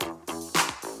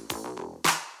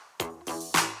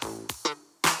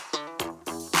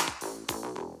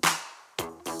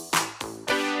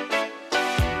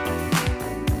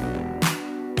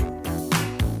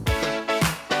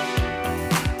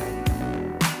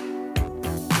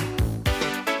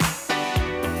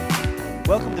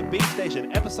Welcome to Beef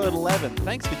Station, episode 11.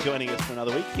 Thanks for joining us for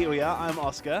another week. Here we are. I'm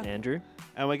Oscar. Andrew.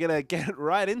 And we're going to get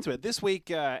right into it. This week,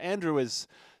 Andrew is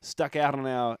stuck out on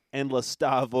our endless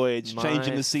star voyage,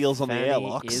 changing the seals on the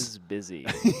airlocks. Is busy.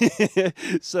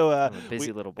 So, I'm a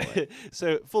busy little boy.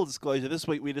 So, full disclosure, this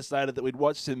week we decided that we'd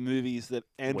watch some movies that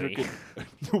Andrew could...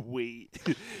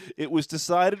 It was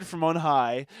decided from on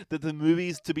high that the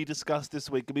movies to be discussed this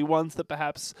week could be ones that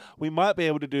perhaps we might be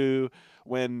able to do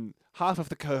when half of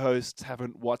the co-hosts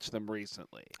haven't watched them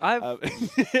recently.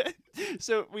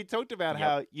 So we talked about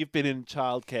how you've been in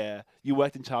childcare. You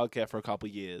worked in childcare for a couple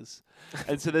of years,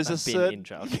 and so there's I've been in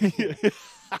childcare.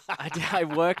 I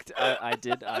worked. I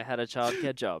did. I had a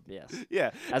childcare job. Yes.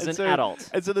 Yeah. As an adult.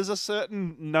 And so there's a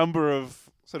certain number of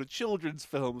sort of children's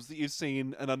films that you've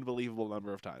seen an unbelievable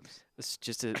number of times. It's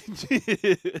just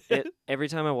every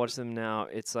time I watch them now,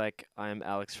 it's like I'm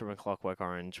Alex from A Clockwork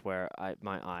Orange, where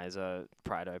my eyes are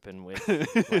pried open with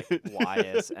like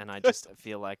wires, and I just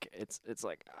feel like it's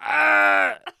like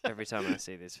every time I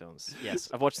see these films. Yes,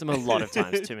 I've watched them a lot of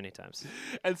times, too many times.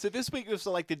 And so this week we've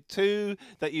selected two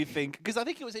that you think, because I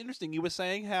think it was interesting. You were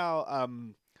saying how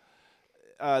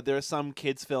there are some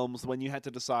kids' films when you had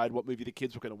to decide what movie the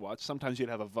kids were going to watch. Sometimes you'd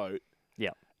have a vote.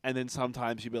 Yeah. And then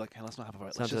sometimes you'd be like, hey, let's not have a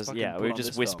vote. Sometimes, let's just we would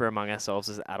just whisper among ourselves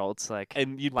as adults, like,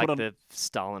 and you'd like put on the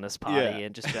Stalinist party,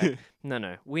 and just go,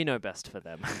 no, we know best for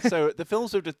them. So the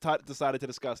films we've decided to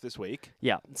discuss this week.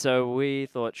 Yeah. So we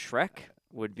thought Shrek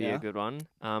would be a good one.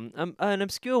 An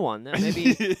obscure one that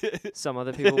maybe some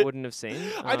other people wouldn't have seen.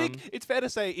 I think it's fair to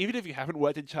say, even if you haven't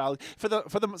worked in for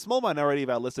the small minority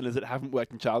of our listeners that haven't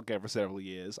worked in childcare for several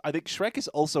years, I think Shrek is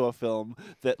also a film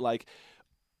that, like,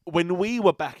 when we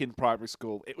were back in primary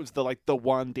school, it was the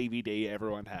one DVD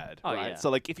everyone had. Oh, right? yeah.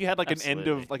 So like if you had like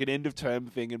Absolutely. an end of term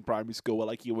thing in primary school where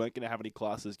like you weren't going to have any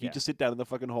classes, you just sit down in the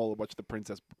fucking hall and watch The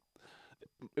Princess.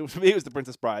 For me, it was The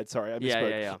Princess Bride. Sorry, I misspoke.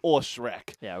 Yeah. Or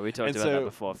Shrek. Yeah, we talked about that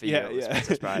before. For you, it was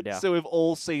Princess Bride. Yeah. So we've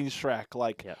all seen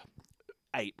Shrek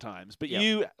 8 times, but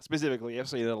you specifically have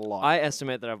seen it a lot. I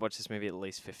estimate that I've watched this movie at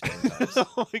least 15 times.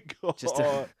 Oh my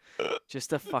god!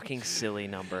 Just a fucking silly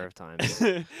number of times.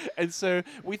 And so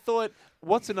we thought,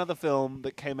 what's another film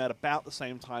that came out about the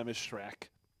same time as Shrek?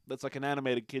 That's like an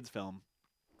animated kids film.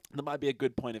 That might be a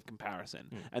good point of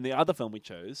comparison. And the other film we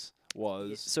chose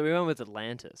was... So we went with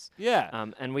Atlantis. Yeah.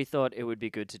 And we thought it would be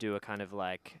good to do a kind of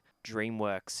like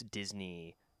DreamWorks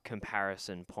Disney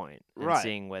comparison point, and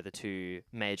seeing where the two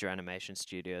major animation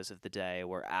studios of the day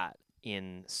were at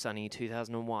in sunny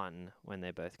 2001 when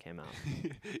they both came out.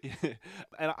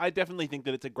 And I definitely think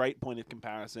that it's a great point of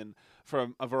comparison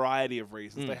from a variety of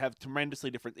reasons. They have tremendously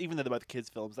different, even though they're both kids'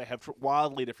 films, they have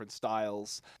wildly different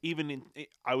styles.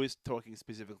 I was talking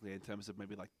specifically in terms of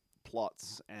maybe like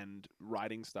plots and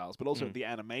writing styles, but also the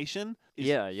animation is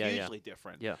hugely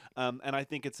different. Yeah. And I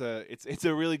think it's a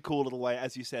really cool little way,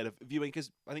 as you said, of viewing,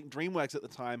 because I think DreamWorks at the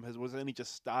time was only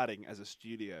just starting as a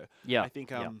studio. Yeah. I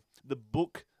think the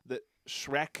book that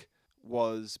Shrek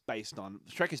was based on.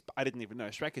 I didn't even know.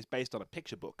 Shrek is based on a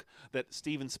picture book that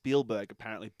Steven Spielberg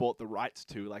apparently bought the rights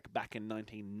to like back in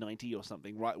 1990 or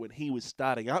something, right when he was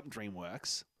starting up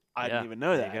DreamWorks. I didn't even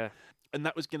know that. And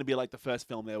that was going to be like the first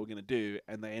film they were going to do,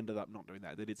 and they ended up not doing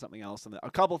that. They did something else. And a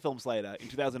couple of films later, in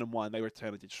 2001, they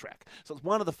returned and did Shrek. So it's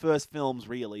one of the first films,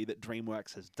 really, that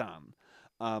DreamWorks has done.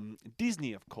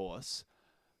 Disney, of course,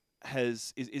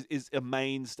 is a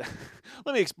mainstay.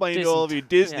 Let me explain to all of you.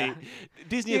 Disney. Yeah.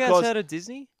 Disney, you of guys course. heard of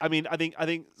Disney? I mean, I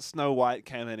think Snow White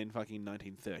came in fucking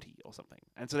 1930 or something,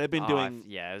 and so they've been doing.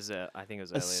 It was. I think it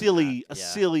was a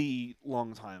silly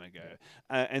long time ago,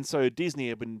 Yeah. And so Disney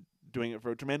have been doing it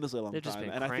for a tremendously long They've time. just been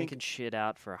and cranking shit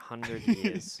out for 100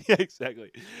 years. Yeah,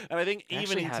 exactly. And I think They even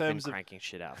actually in have terms been of cranking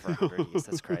shit out for 100 years.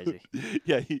 That's crazy.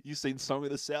 Yeah, you seen Song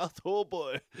of the South? Oh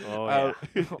boy. Oh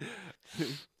yeah.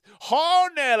 Oh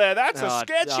Nelly, that's a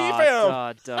sketchy film.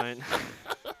 God, don't.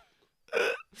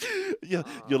 You're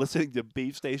listening to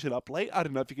Beef Station Up Late. I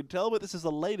don't know if you can tell, but this is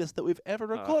the latest that we've ever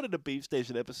recorded a Beef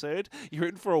Station episode. You're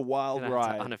in for a wild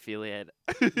ride. Unaffiliate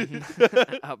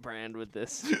our brand with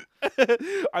this.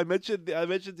 I mentioned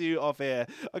to you off air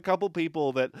a couple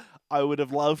people that I would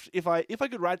have loved if I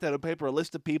could write down on paper a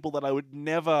list of people that I would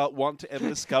never want to ever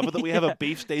discover that we have a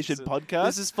Beef Station podcast.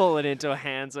 This has fallen into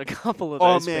hands a couple of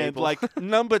those people. Like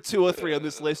number 2 or 3 on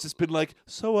this list has been like,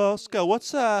 so Oscar,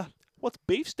 what's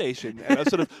Beef Station? And I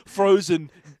sort of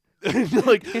frozen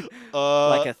like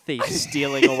a thief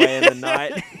stealing away in the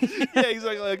night. Yeah,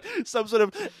 exactly. Like some sort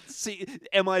of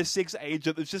MI6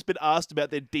 agent that's just been asked about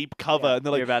their deep cover, and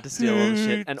they're like, "You're about to steal all the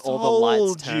shit," and all the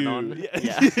lights turn on.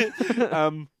 Yeah.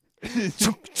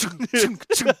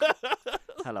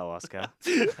 Hello, Oscar.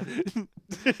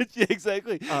 Yeah,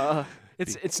 exactly.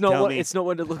 It's Tell not what me- it's not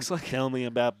what it looks like. Tell me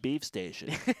about Beef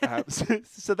Station.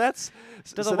 So that's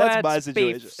Does so the that's my words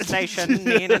situation. beef station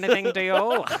mean anything to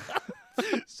you?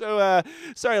 So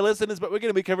sorry, listeners, but we're going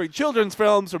to be covering children's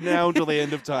films from now until the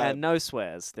end of time. And no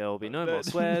swears. There will be no more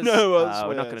swears. No more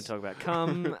We're not going to swears. talk about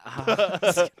cum.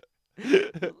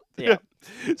 Yeah.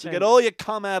 So get all your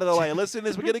cum out of the way.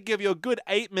 Listeners, we're going to give you a good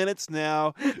 8 minutes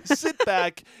now. Sit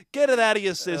back, get it out of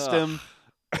your system.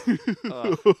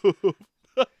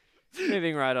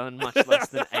 Moving right on, much less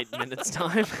than 8 minutes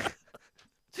time.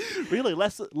 Really,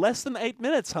 less than 8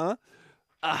 minutes, huh?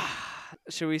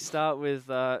 Should we start with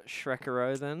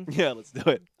Shrekero then? Yeah, let's do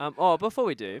it. Before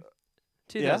we do,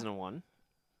 2001,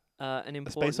 an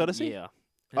important Odyssey? year.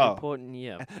 An Oh. important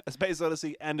year. A Space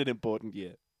Odyssey and an important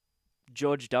year.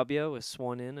 George W. was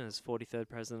sworn in as 43rd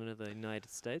President of the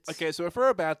United States. Okay, so if we're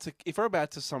about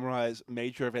to summarize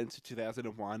major events of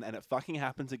 2001 and it fucking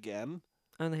happens again,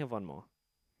 I only have one more.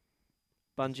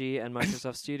 Bungie and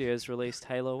Microsoft Studios released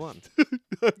Halo 1,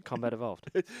 Combat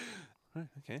Evolved. Right,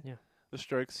 okay. Yeah. The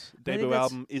Strokes' I think debut that's-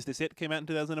 album Is This It came out in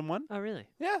 2001. Oh, really?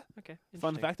 Yeah. Okay.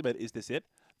 Fun interesting. fact about Is This It?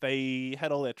 They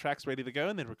had all their tracks ready to go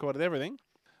and they'd recorded everything,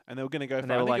 and they were going to go. And for,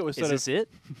 they I were think like, it was is sort this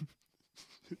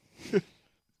it?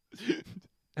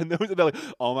 and they're like,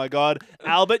 oh my god,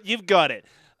 Albert, you've got it.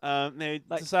 They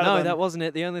Like, decided no, on- that wasn't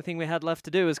it. The only thing we had left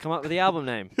to do was come up with the album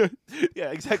name.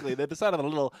 Yeah, exactly. They decided on a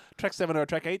little track 7 or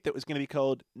track 8 that was going to be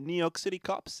called New York City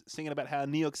Cops, singing about how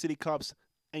New York City cops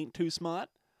ain't too smart,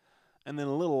 and then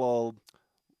a little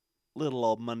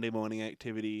old Monday morning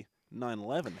activity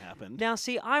 9/11 happened. Now,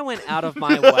 see, I went out of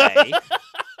my way.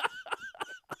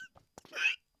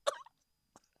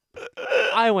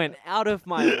 I went out of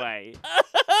my way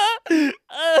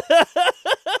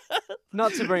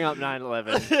not to bring up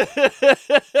 9/11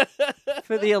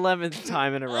 for the 11th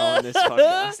time in a row on this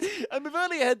podcast. And we've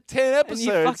only had 10 episodes.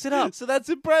 And you fucked it up. So that's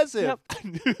impressive.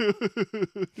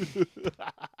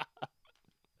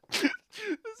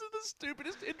 This is the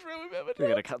stupidest intro we've ever We're done.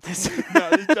 gonna cut this.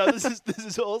 No, this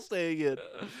is all staying in.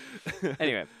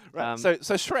 Anyway, Right. So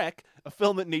Shrek, a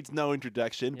film that needs no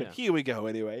introduction, but Yeah. here we go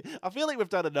anyway. I feel like we've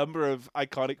done a number of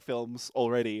iconic films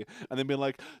already, and then been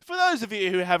like, for those of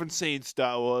you who haven't seen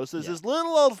Star Wars, there's Yeah. this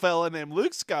little old fella named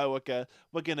Luke Skywalker.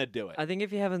 We're gonna do it. I think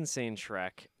if you haven't seen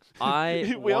Shrek,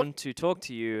 I We all- want to talk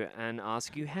to you and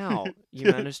ask you how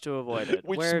you managed to avoid it.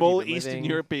 Which Where have you small been Eastern living?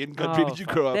 European country Oh, did you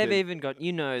fuck. grow up They've in? even got,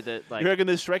 you know, that like You reckon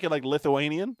this Shrek is like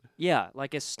Lithuanian? yeah,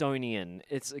 like Estonian.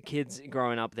 It's kids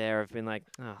growing up there have been like,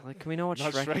 oh, like can we not watch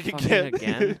Not Shrek, fucking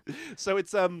again? So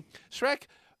it's Shrek,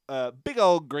 big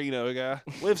old green ogre,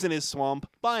 lives in his swamp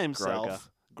by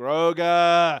himself.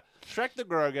 Groger. Shrek the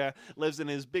Groger lives in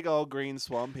his big old green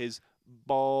swamp, his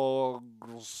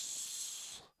bogs.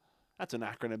 That's an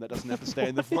acronym that doesn't have to stay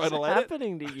in the What is final edit.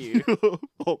 happening to you?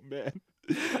 Oh man.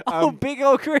 Oh, Um, big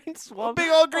old green swamp. big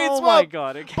old green oh my swamp.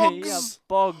 god. Okay, Bogs. yeah,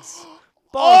 bogs.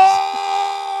 Bogs.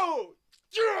 Oh!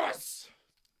 Yes!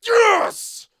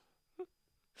 Yes!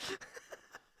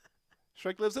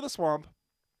 Shrek lives in a swamp,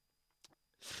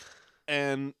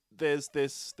 and there's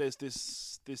this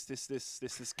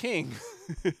king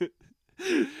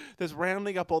that's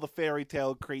rounding up all the fairy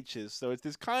tale creatures. So it's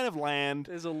this kind of land.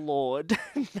 There's a lord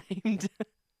named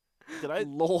Did I?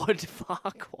 Lord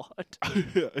Farquaad.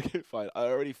 Okay, fine. I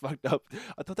already fucked up.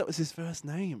 I thought that was his first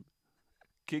name.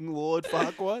 King Lord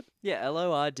Farquaad? Yeah,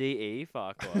 Lorde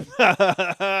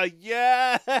Farquaad.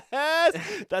 Yes!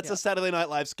 That's Yeah. a Saturday Night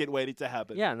Live skit waiting to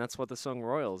happen. Yeah, and that's what the song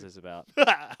Royals is about.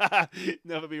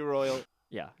 Never be royal.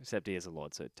 Yeah, except he is a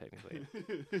lord, so technically.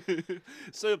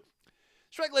 So,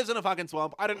 Shrek lives in a fucking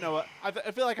swamp. I don't know. I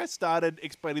feel like I started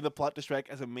explaining the plot to Shrek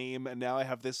as a meme, and now I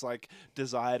have this like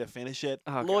desire to finish it.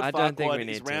 Okay, Lord I don't think we Farquaad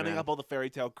need is to, rounding man. up all the fairy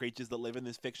tale creatures that live in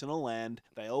this fictional land.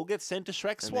 They all get sent to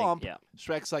Shrek's And they- swamp. yeah.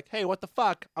 Shrek's like, hey, what the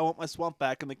fuck? I want my swamp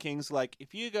back. And the king's like,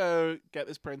 if you go get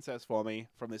this princess for me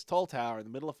from this tall tower in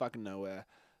the middle of fucking nowhere,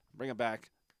 bring her back,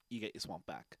 you get your swamp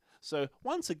back. So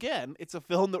once again, it's a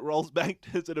film that rolls back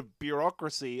to sort of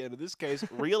bureaucracy, and in this case,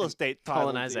 real estate title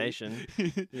deed. Colonization.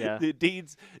 Yeah. The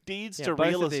deeds Yeah, to both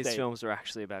real of estate. these films are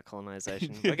actually about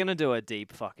colonization. We're gonna do a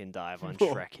deep fucking dive on Oh.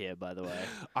 Shrek here, by the way.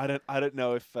 I don't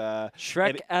know if Shrek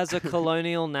Any- as a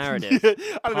colonial narrative,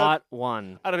 I don't know. part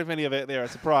 1. I don't know if any of it there are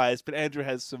surprised, but Andrew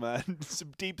has some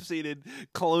some deep-seated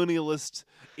colonialist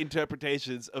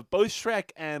interpretations of both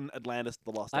Shrek and Atlantis: The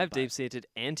Lost I have Empire. deep-seated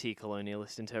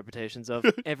anti-colonialist interpretations of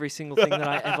every single thing that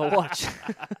I ever watch.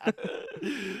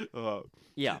 Oh.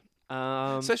 Yeah.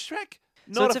 So Shrek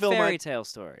So Not it's a a film fairy I- tale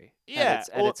story Yeah, at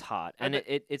or- its heart. And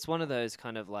and it's one of those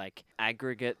kind of like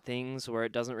aggregate things where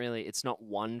it doesn't really, it's not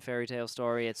one fairy tale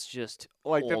story, it's just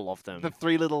Like all of them. the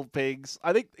Three Little Pigs.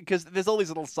 I think because there's all these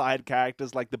little side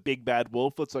characters like the big bad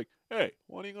wolf. That's like, hey,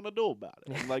 what are you gonna do about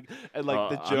it? And like the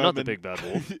German. I'm not the big bad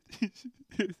wolf.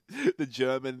 The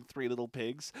German Three Little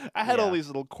Pigs. I had all Yeah. these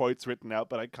little quotes written out,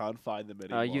 but I can't find them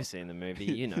anymore. Oh, you've seen the movie,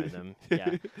 you know them.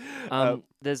 Yeah. Uh,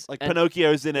 There's like and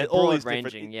Pinocchio's in they're it. All these broad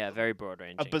different, ranging, yeah, very broad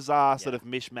ranging. a bizarre sort yeah. of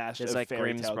mishmash There's of like fairy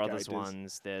Grimm's tale Brothers characters.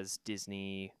 ones. There's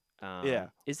Disney. Yeah.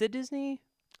 Is there Disney?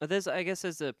 There's, I guess,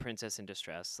 there's the Princess in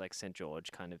Distress, like St.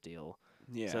 George kind of deal.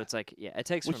 Yeah. So it's like, yeah, it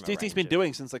takes Which from a Disney's range been of-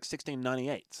 doing since like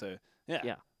 1698. So yeah.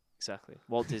 Yeah. Exactly.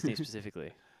 Walt Disney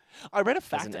specifically. I read a an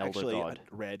fact elder actually. god.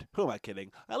 Who am I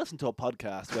kidding? I listened to a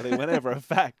podcast where they went over a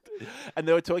fact, and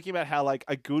they were talking about how like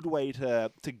a good way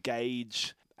to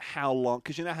gauge how long,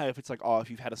 because you know how if it's like, oh, if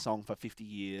you've had a song for 50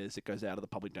 years, it goes out of the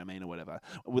public domain or whatever,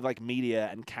 with like media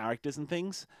and characters and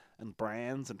things and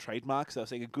brands and trademarks. So I was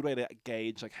saying a good way to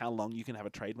gauge like how long you can have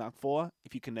a trademark for,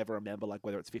 if you can never remember like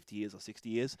whether it's 50 years or 60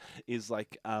 years, is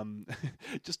like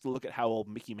just to look at how old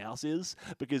Mickey Mouse is,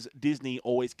 because Disney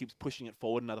always keeps pushing it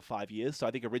forward another 5 years. So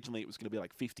I think originally it was going to be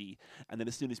like 50, and then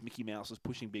as soon as Mickey Mouse was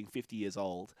pushing being 50 years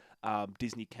old,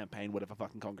 Disney campaigned whatever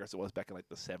fucking Congress it was back in like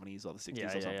the 70s or the 60s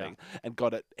Yeah, or yeah, something, and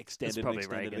got it extended and probably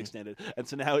extended and Reagan. extended. And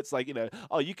so now it's like, you know,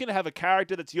 oh, you can have a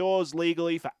character that's yours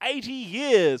legally for 80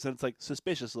 years. And it's like,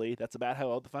 suspiciously, that's about how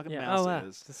old the fucking Yeah. mouse Oh, wow.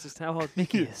 is. That's just how old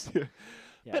Mickey is.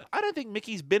 Yeah. But I don't think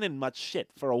Mickey's been in much shit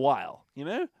for a while, you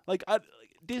know? Like,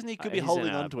 Disney could be He's holding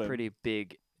in a on to him. pretty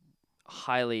big,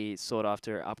 highly sought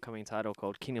after upcoming title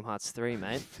called Kingdom Hearts 3,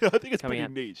 mate. I think it's coming pretty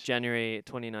out niche. January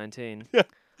 2019. Yeah.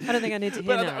 I don't think I need to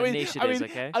hear But, now how niche it is,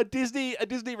 okay? Are Disney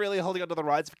really holding onto the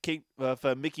rights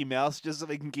for Mickey Mouse just so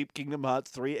they can keep Kingdom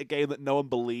Hearts 3, a game that no one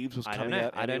believes was I don't coming know.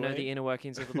 out I don't know the anyway? inner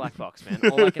workings of the black box, man.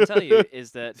 All I can tell you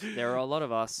is that there are a lot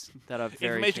of us that are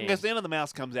very Information keen. goes in and the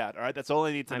mouse comes out, all right? That's all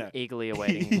I need to I'm know. eagerly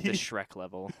awaiting the Shrek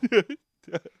level.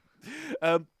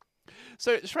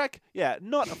 So Shrek, yeah,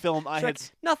 not a film I had.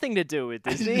 Shrek's nothing to do with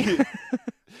Disney.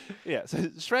 Yeah, so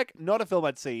Shrek, not a film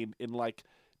I'd seen in like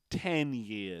 10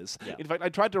 years. Yeah. In fact, I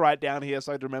tried to write down here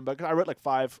so I'd remember, because I wrote like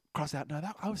 5 cross out. No,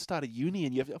 I was started uni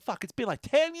and fuck, it's been like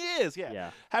 10 years. Yeah.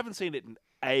 Yeah. Haven't seen it in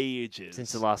ages.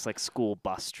 Since the last like school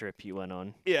bus trip you went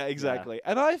on. Yeah, exactly.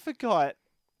 And I forgot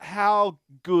how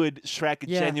good Shrek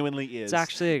Yeah. genuinely is. It's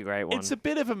actually a great one. It's a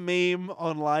bit of a meme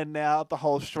online now, the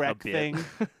whole Shrek bit. thing.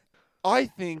 I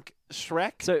think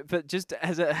Shrek. So, but just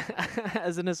as a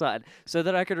as an aside, so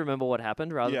that I could remember what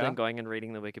happened rather Yeah. than going and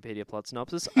reading the Wikipedia plot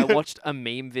synopsis, I watched a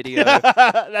meme video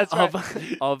That's of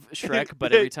right. of Shrek,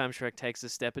 but every time Shrek takes a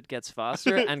step, it gets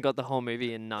faster, and got the whole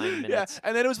movie in 9 Yeah, minutes.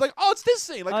 and then it was like, oh, it's this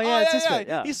scene. Like, Oh, oh, yeah, yeah, it's this yeah, bit,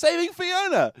 yeah. He's saving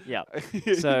Fiona. Yeah.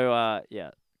 So,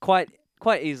 yeah, quite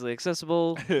easily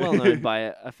accessible, well known by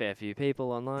a fair few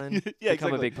people online. Yeah, Become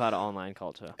exactly. a big part of online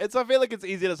culture. And so I feel like it's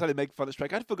easier to sort of make fun of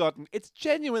Shrek. I'd forgotten. It's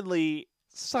genuinely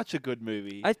such a good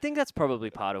movie. I think that's probably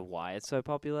part of why it's so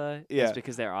popular. Yeah. Is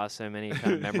because there are so many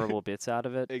kind of memorable bits out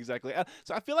of it. Exactly.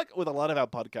 So I feel like with a lot of our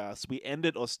podcasts, we end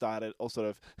it or start it, or sort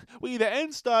of, we either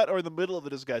end, start, or in the middle of the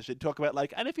discussion talk about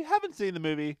like, and if you haven't seen the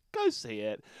movie, go see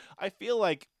it. I feel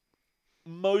like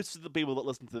most of the people that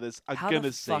listen to this are How gonna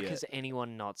the see fuck it. has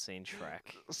anyone not seen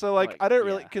Shrek? So like, like, I don't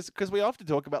really, yeah. because we often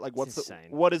talk about like It's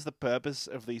insane. what is the purpose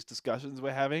of these discussions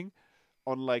we're having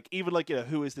on like even like, you know,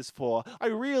 who is this for? I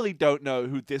really don't know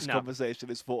who this No. conversation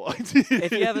is for.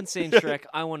 If you haven't seen Shrek,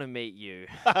 I want to meet you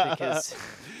because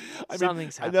I mean,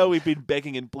 something's I happened. know we've been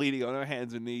begging and bleeding on our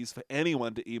hands and knees for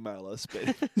anyone to email us,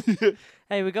 but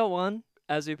Hey, we got one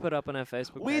as we put up on our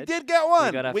Facebook we page. did get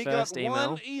one. got our first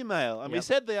email. one email, and we Yep.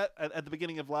 said that at the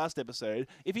beginning of last episode.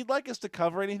 If you'd like us to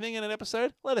cover anything in an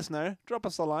episode, let us know. Drop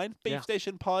us a line, Yeah.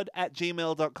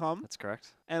 beefstationpod@gmail.com. That's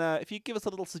correct. And if you give us a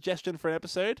little suggestion for an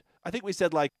episode, I think we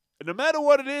said like, no matter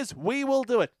what it is, we will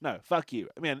do it. No, fuck you.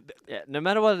 I mean, Yeah, no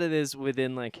matter what it is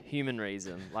within like human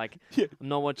reason. Like Yeah. I'm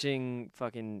not watching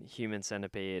fucking Human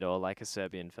Centipede or like a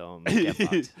Serbian film. Get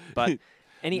fucked. But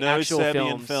any no actual Serbian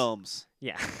films. films.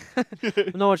 Yeah.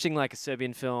 I'm not watching like a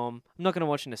Serbian film. I'm not gonna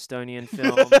watch an Estonian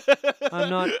film. I'm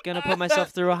not gonna put myself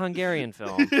through a Hungarian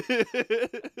film.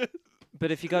 But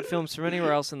if you got films from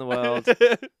anywhere else in the world,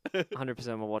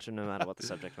 100% we'll watch them no matter what the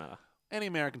subject matter. Any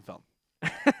American film.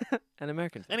 An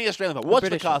American film. Any Australian film. Watch The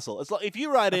British film. Castle. It's like, if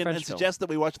you write A in French and film. suggest that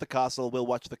we watch The Castle, we'll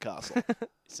watch The Castle.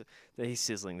 He's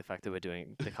sizzling the fact that we're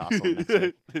doing The Castle next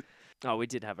week. Oh, we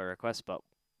did have a request, but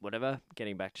whatever.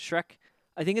 Getting back to Shrek.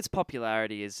 I think its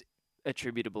popularity is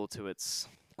attributable to its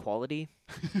quality.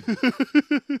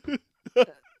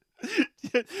 One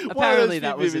of those Apparently, few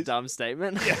that was a movies- dumb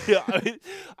statement. Yeah.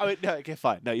 I mean, no, okay,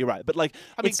 fine. No, you're right. But like,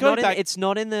 I mean, It's going not. back, It's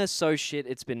not in the so shit.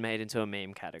 It's been made into a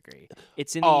meme category.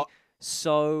 It's in Oh, the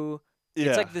so. yeah.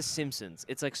 It's like The Simpsons.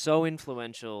 It's like so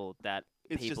influential that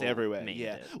It's just people everywhere. memed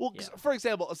Yeah. it. Well, for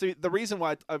example, so the reason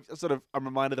why I'm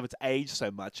reminded of its age so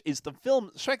much is the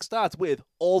film Shrek starts with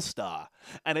All Star,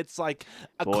 and it's like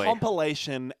a Boy.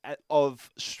 compilation of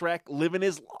Shrek living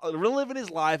his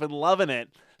life and loving it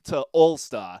to All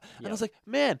Star. And I Yep. was like,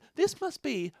 man, this must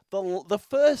be the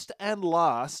first and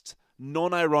last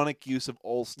non-ironic use of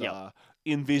All Star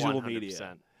in visual 100%.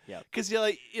 media. Yep. Because you're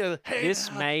like, hey,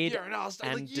 This now made you're an all-star.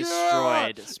 and Like,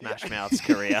 destroyed yeah! Smash Mouth's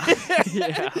career. yeah.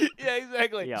 Yeah. Yeah,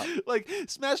 exactly. Yeah. Like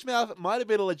Smash Mouth might have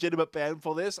been a legitimate band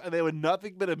for this, and they were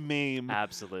nothing but a meme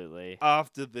Absolutely.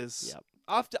 after this. Yep.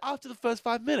 After the first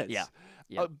 5 minutes. Yeah.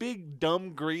 A Yep. big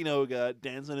dumb green ogre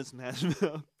dancing in Smash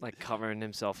Mouth. Like covering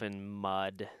himself in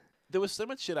mud. There was so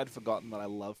much shit I'd forgotten that I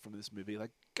loved from this movie.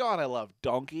 Like, God, I love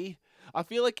Donkey. I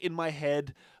feel like in my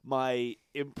head, my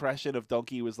impression of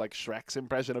Donkey was like Shrek's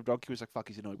impression of Donkey was like, fuck,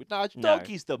 he's annoying. But no, No,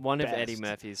 Donkey's the One best. of Eddie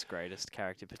Murphy's greatest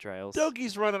character portrayals.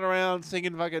 Donkey's running around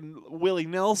singing fucking Willie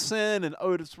Nelson and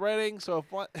Otis Redding. So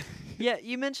if what? Yeah,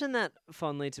 you mentioned that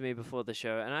fondly to me before the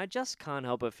show, and I just can't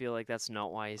help but feel like that's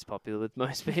not why he's popular with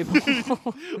most people.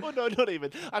 Well, no, not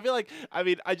even. I feel like,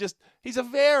 he's a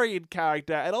varied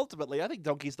character, and ultimately, I think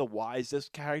Donkey's the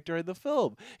wisest character in the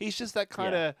film. He's just that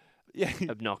kind of, yeah.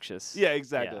 Obnoxious. Yeah,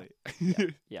 exactly.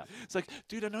 Yeah. It's like,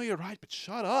 dude, I know you're right, but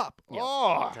shut up. Yeah,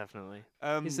 Oh, Definitely.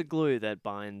 um, He's the glue that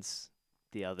binds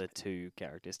the other two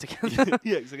characters together.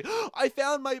 yeah, exactly. I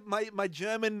found my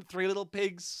German Three Little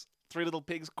Pigs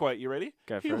quote. You ready?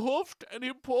 Go for He it. huffed and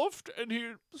he puffed and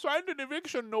he signed an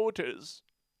eviction notice.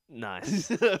 Nice.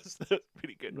 That's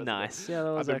pretty good. wasn't it? Nice. Yeah,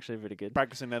 that was been actually pretty good.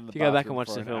 Practicing that in the If you go back bathroom and watch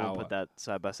for the an film and hour. put that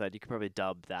side by side, you could probably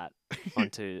dub that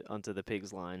onto the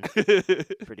pigs line.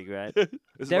 Pretty great. This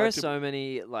is There my are tip- so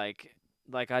many like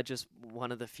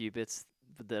one of the few bits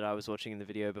that I was watching in the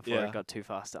video before Yeah. it got too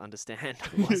fast to understand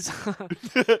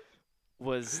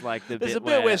was like the There's bit a bit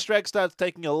where where Shrek starts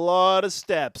taking a lot of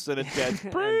steps and it gets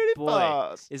And pretty boy,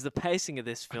 fast. is the pacing of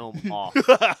this film off.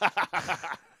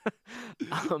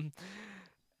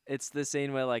 It's the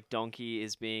scene where like Donkey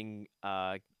is being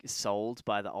sold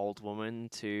by the old woman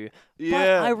to. But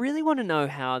yeah. I really want to know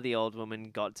how the old woman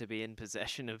got to be in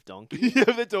possession of Donkey. Yeah,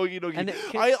 the doggy. And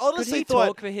I could honestly he thought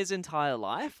talk for his entire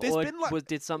life, There's or been, like-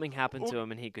 did something happen to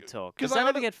him and he could talk? 'cause Does that I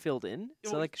ever don't- get filled in?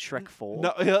 So Well, like Shrek 4?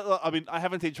 no. I mean, I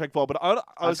haven't seen Shrek 4, but I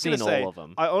I've was going seen to say, all of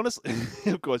them. I honestly,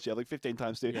 of course, yeah, like 15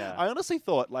 times too. Yeah. I honestly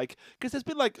thought, like, because there's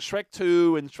been like Shrek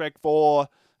 2 and Shrek 4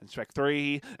 and Shrek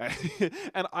 3,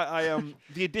 and I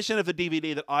the edition of the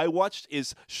DVD that I watched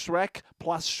is Shrek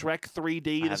plus Shrek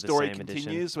 3D. I The have the story same edition.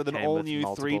 continues with an Came all with new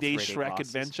multiple 3D 3D Shrek glasses.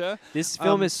 adventure. This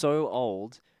film Um, is so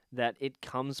old that it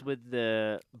comes with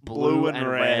the Blue blue and and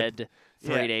red. red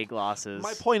 3D glasses.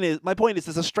 My point is,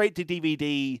 there's a straight to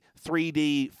DVD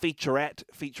 3D featurette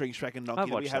featuring Shrek and Donkey I've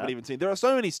that we watched haven't that. even seen. There are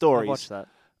so many I've stories. watched that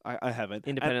I haven't. And-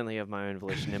 independently of my own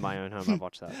volition in my own home. I've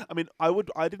watched that. I mean,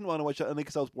 I didn't want to watch that only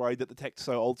because I was worried that the tech's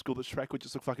so old school that Shrek would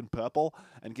just look fucking purple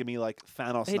and give me like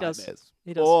Thanos He does. nightmares.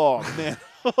 He does. Oh man,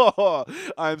 oh,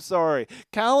 I'm sorry,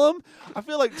 Callum. I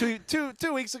feel like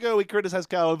two weeks ago we criticized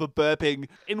Callum for burping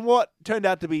in what turned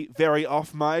out to be very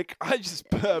off mic. I just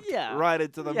burped Yeah. right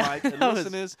into the Yeah, mic. And that was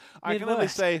listeners, I can only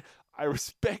mid-worst. say I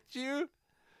respect you,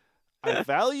 I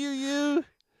value you,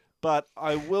 but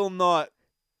I will not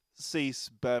cease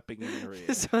burping in your ear.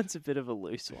 This one's a bit of a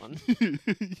loose one.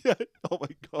 Yeah. Oh my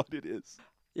god, it is.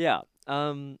 Yeah.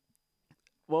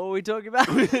 What were we talking about?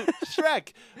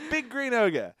 Shrek, big green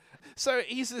ogre. So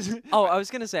he's Oh, I was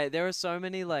gonna say there are so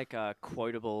many like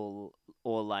quotable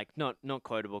or like not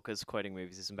quotable because quoting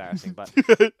movies is embarrassing, but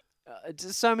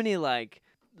just so many like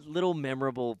little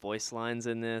memorable voice lines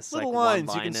in this. little like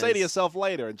lines you can say to one-liners. yourself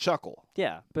later and chuckle.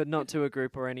 Yeah, but not to a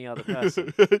group or any other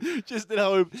person. Just at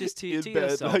home, Just to in to bed,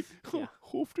 yourself. like Yeah.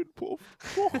 huffed and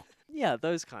puffed. Yeah,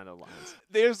 those kind of lines.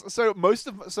 There's I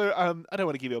don't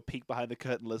want to give you a peek behind the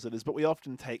curtain, listeners, but we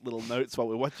often take little notes while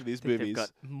we're watching these They've movies. got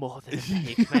more than a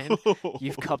peek, man.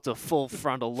 You've copped a full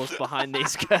frontal look behind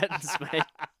these curtains, mate.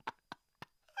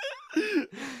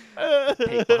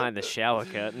 Peek behind the shower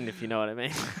curtain, if you know what I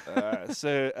mean.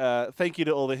 Thank you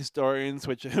to all the historians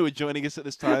who are joining us at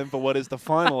this time for what is the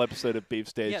final episode of Beef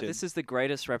Station. Yeah, this is the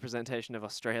greatest representation of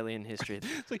Australian history.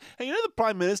 It's like, hey, you know the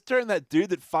Prime Minister and that dude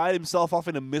that fired himself off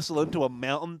in a missile into a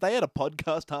mountain? They had a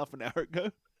podcast half an hour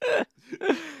ago.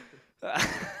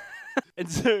 And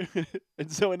so,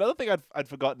 and so another thing I'd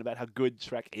forgotten about how good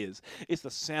Shrek is the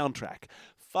soundtrack.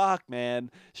 Fuck,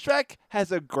 man. Shrek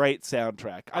has a great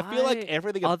soundtrack. I feel like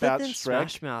everything Other about than Shrek...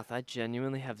 Smash Mouth, I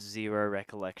genuinely have zero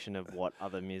recollection of what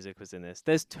other music was in this.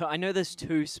 I know there's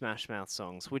 2 Smash Mouth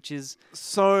songs, which is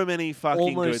So many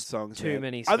fucking good almost songs, too man.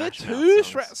 many Are there Smash Mouth 2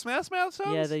 songs. Smash Mouth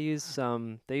songs? yeah, they use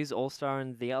All Star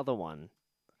and the other one.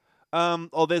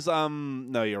 There's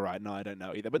no, you're right. No, I don't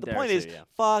know either. But the There are point is, 2, yeah.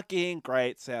 fucking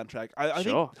great soundtrack. I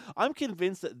Sure. think I'm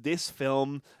convinced that this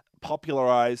film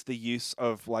popularized the use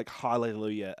of like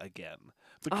Hallelujah again.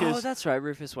 Because That's right,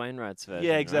 Rufus Wainwright's version.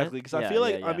 yeah, exactly. Because I feel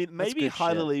like I mean That's maybe good shit.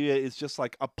 Hallelujah is just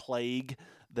like a plague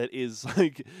that is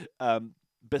like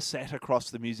beset across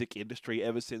the music industry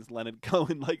ever since Leonard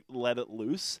Cohen like let it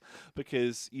loose.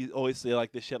 Because you always see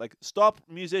like this shit like stop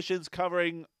musicians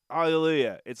covering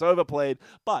Hallelujah. It's overplayed,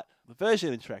 but the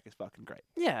version in Shrek is fucking great.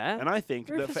 Yeah. And I think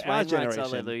that Rufus for our Wainwright's generation,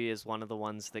 Alleluia is one of the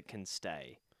ones that can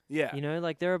stay. yeah, You know,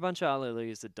 like there are a bunch of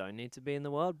Alleluias that don't need to be in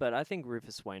the world, but I think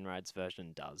Rufus Wainwright's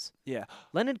version does. yeah.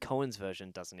 Leonard Cohen's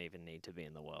version doesn't even need to be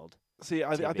in the world. See,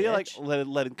 I feel like TBH.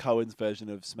 Leonard Cohen's version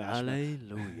of Smash Mouth.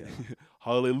 Hallelujah.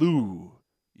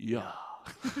 Hallelujah.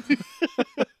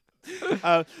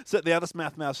 So the other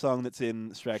Smash Mouth song that's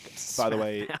in Shrek, by the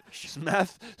way,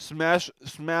 Smash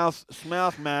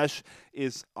Mash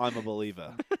is "I'm a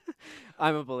Believer."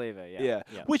 I'm a believer, yeah.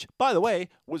 Which, by the way,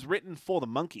 was written for the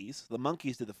Monkees. The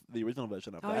Monkees did the original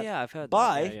version of Oh, that yeah, I've heard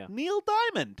by that. Yeah, Neil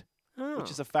Diamond, yeah. which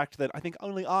is a fact that I think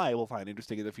only I will find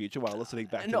interesting in the future while listening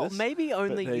back to no, this. maybe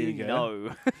only there you you go.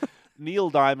 know.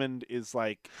 Neil Diamond is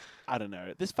like, I don't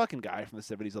know, this fucking guy from the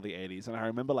 70s or the 80s. And I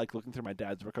remember like looking through my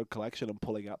dad's record collection and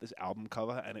pulling out this album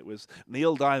cover, and it was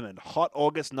Neil Diamond, Hot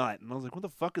August Night. And I was like, what the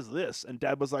fuck is this? And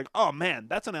Dad was like, oh man,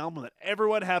 that's an album that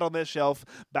everyone had on their shelf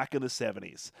back in the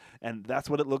 70s. And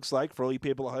that's what it looks like for all you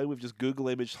people at home. We've just Google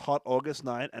imaged Hot August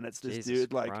Night, and it's this Jesus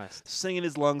dude like Christ. singing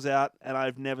his lungs out, and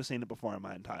I've never seen it before in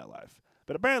my entire life.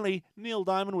 But apparently, Neil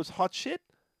Diamond was hot shit.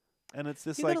 And it's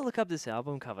this You like gotta look up this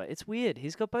album cover. It's weird.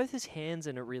 He's got both his hands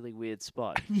in a really weird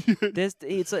spot.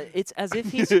 It's as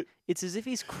if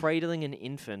he's cradling an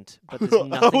infant, but there's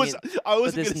nothing. I But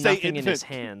was going there's to say nothing in his infant.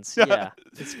 hands. Yeah,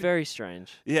 it's very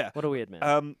strange. Yeah. What a weird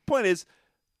man. Point is,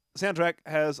 soundtrack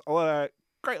has a lot of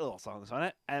great little songs on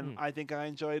it, and Hmm. I think I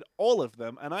enjoyed all of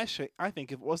them. And I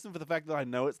think if it wasn't for the fact that I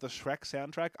know it's the Shrek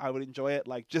soundtrack, I would enjoy it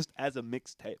like just as a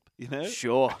mixtape. You know?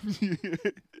 Sure,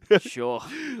 sure.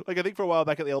 Like I think for a while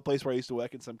back at the old place where I used to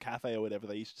work in some cafe or whatever,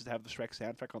 they used to just have the Shrek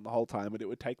soundtrack on the whole time, and it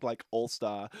would take like All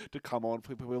Star to come on.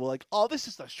 People were like, "Oh, this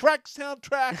is the Shrek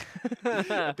soundtrack."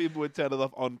 And people would turn it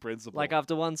off on principle. Like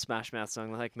after one Smash Mouth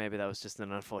song, like maybe that was just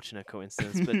an unfortunate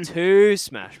coincidence, but 2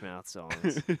 Smash Mouth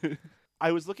songs.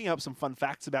 I was looking up some fun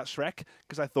facts about Shrek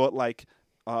because I thought like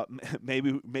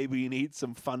maybe you need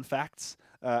some fun facts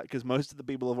because most of the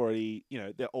people have already,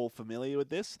 they're all familiar with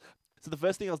this. So the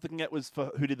first thing I was looking at was for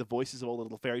who did the voices of all the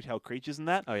little fairy tale creatures in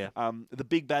that. Oh yeah. The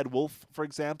Big Bad Wolf, for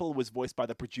example, was voiced by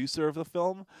the producer of the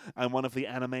film, and one of the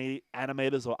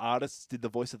animators or artists did the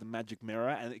voice of the Magic Mirror,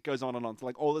 and it goes on and on. So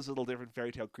like all those little different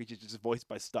fairy tale creatures are just voiced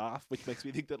by staff, which makes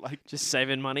me think that like Just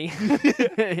saving money.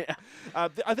 yeah. I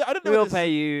don't know. We'll if this- pay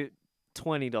you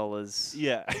 $20.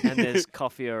 Yeah. And there's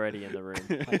coffee already in the room.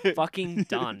 Like, fucking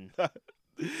done.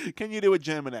 Can you do a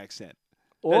German accent?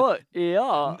 Or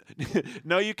yeah.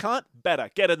 No, you can't. Better.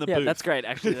 Get in the Yeah, booth. that's great.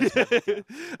 Actually, that's perfect,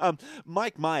 yeah.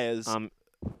 Mike Myers.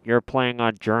 You're playing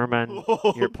a German.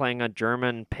 You're playing a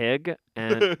German pig,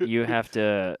 and you have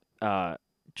to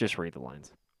just read the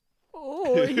lines.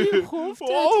 Oh, he hoofed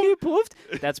it. He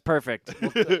poofed. That's perfect.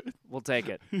 We'll take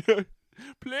it.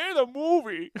 Play the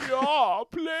movie. Yeah,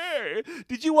 play.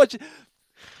 Did you watch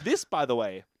this? By the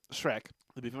way, Shrek,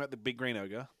 the movie about the big green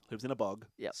ogre lives in a bog.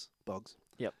 Yes. Bogs.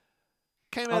 Yep.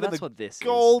 Came Oh, out in that's the what this is.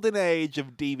 golden age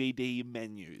of DVD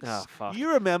menus. Oh, fuck.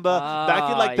 You remember back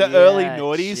in Ah, like the early yeah,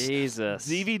 noughties, Jesus.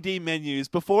 DVD menus,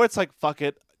 before it's like, fuck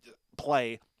it,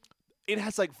 play. It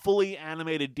has like fully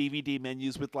animated DVD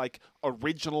menus with like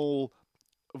original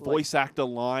voice actor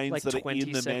lines like that are in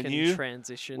 20-second the menu.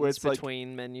 transitions where it's like-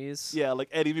 between menus. Yeah, like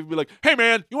Eddie would be like, "Hey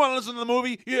man, you want to listen to the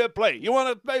movie? Yeah, play. You want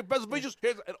to play best features?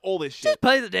 Here's," and all this shit. Just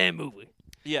play the damn movie.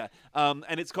 Yeah, and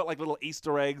it's got like little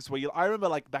Easter eggs where I remember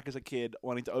like back as a kid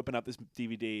wanting to open up this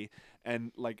DVD,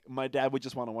 and like my dad would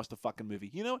just want to watch the fucking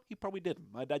movie. You know what? He probably didn't.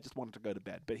 My dad just wanted to go to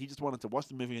bed, but he just wanted to watch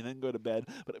the movie and then go to bed.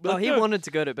 But Oh, like, he "No, wanted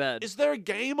to go to bed. Is there a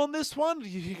game on this one?"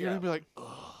 You're Yeah. gonna be like, "Ugh."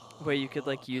 Where you could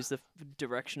like use the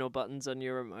directional buttons on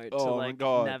your remote to Oh my like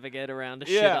God. navigate around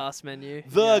a Yeah. shit ass menu.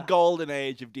 The Yeah. golden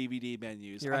age of DVD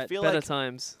menus. You're right. I feel Better like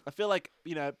times.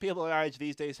 people our age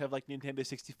these days have like Nintendo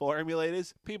 64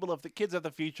 emulators. The kids of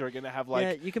the future are gonna have Yeah,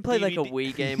 like you can play like a DVD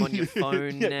Wii game on your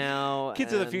phone Yeah. now.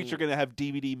 kids of the future are and gonna have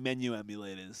DVD menu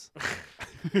emulators.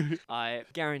 I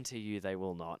guarantee you they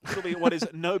will not. It'll be what is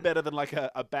no better than like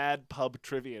a bad pub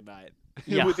trivia night.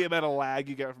 Yeah. With the amount of lag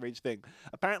you get from each thing.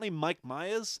 Apparently, Mike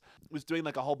Myers was doing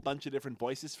like a whole bunch of different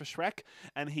voices for Shrek,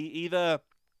 and he either.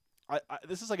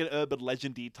 This is like an urban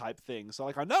legendy type thing. So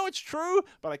like I know it's true,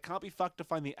 but I can't be fucked to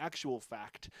find the actual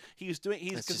fact. He's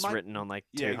It's just written on like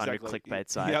 200 exactly. clickbait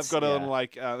sites. Yeah, I've got it on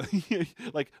like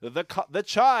like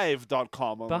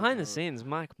thechive.com. Behind the scenes,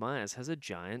 Mike Myers has a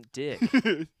giant dick.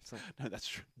 No, that's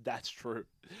true. That's true.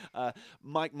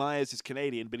 Mike Myers is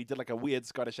Canadian, but he did like a weird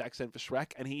Scottish accent for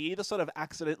Shrek, and he either sort of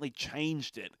accidentally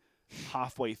changed it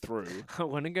halfway through. I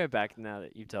want to go back now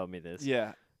that you've told me this.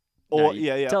 Yeah. No, Or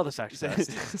you yeah. Tell the fact So-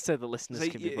 first, so the listeners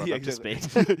can be brought up to speed.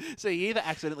 So he either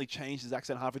accidentally changed his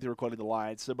accent halfway through recording the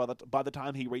lines, so by the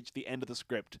time he reached the end of the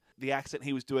script, the accent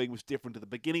he was doing was different to the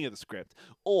beginning of the script,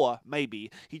 or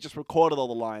maybe he just recorded all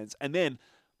the lines and then.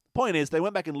 Point is, they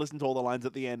went back and listened to all the lines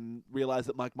at the end, and realized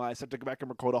that Mike Myers had to go back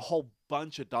and record a whole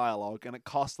bunch of dialogue, and it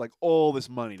cost like all this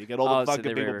money to get all the so fucking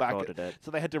they people back. re-recorded it.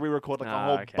 So they had to re-record like a Ah,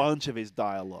 whole okay. bunch of his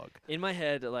dialogue. In my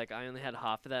head, like I only had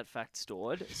half of that fact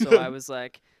stored, so I was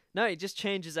like, "No, he just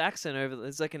changed his accent over.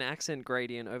 It's like an accent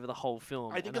gradient over the whole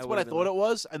film." I think that's what I thought it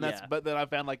was, and Yeah. but then I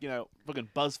found like fucking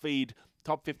BuzzFeed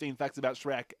top 15 facts about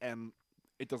Shrek, and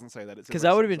it doesn't say that. It's Because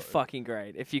that would have been fucking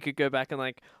great if you could go back and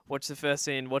like watch the first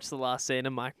scene, watch the last scene,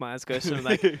 and Mike Myers goes from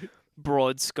like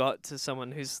broad Scott to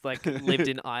someone who's like lived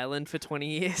in Ireland for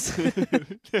 20 years.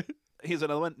 Here's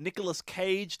another one. Nicolas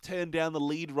Cage turned down the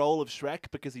lead role of Shrek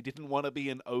because he didn't want to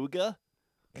be an ogre.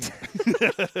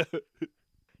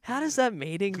 How does that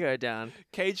meeting go down?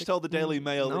 Cage told the Daily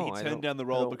Mail that No, he I turned don't- down the I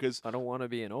role don't- because I don't want to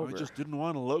be an ogre. I just didn't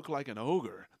want to look like an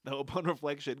ogre. Now, upon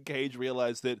reflection, Cage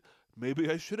realized that maybe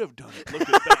I should have done it. Look at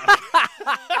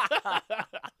that.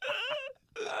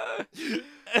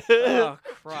 Oh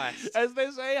Christ! As they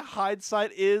say,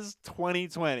 hindsight is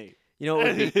 2020. You know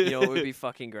what would be? You know what would be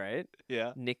fucking great?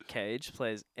 Yeah. Nick Cage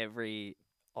plays every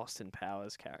Austin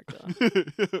Powers character.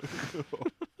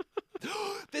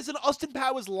 There's an Austin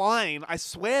Powers line, I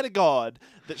swear to God,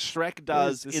 that Shrek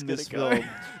does this in this gonna go? film.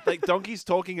 Like, Donkey's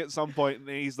talking at some point, and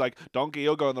he's like, Donkey,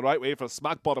 you're going the right way for a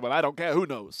smack bottom, and I don't care, who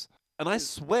knows? And I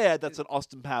swear that's an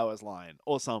Austin Powers line,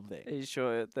 or something. Are you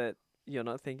sure that you're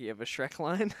not thinking of a Shrek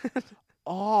line?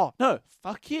 Oh, no,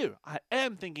 fuck you. I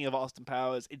am thinking of Austin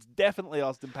Powers. It's definitely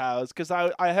Austin Powers, because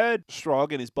I heard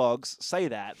Strog and his Bogs say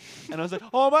that, and I was like,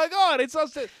 oh my God, it's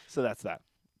Austin. So that's that.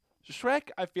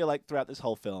 Shrek, I feel like, throughout this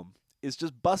whole film, is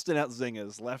just busting out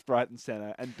zingers left, right, and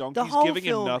center, and The Donkey's whole giving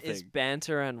him film nothing. is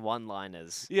banter and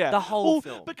one-liners. Yeah, The whole Well,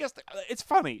 film. because it's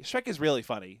funny. Shrek is really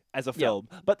funny as a Yep. film,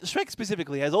 but Shrek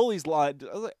specifically has all these lines.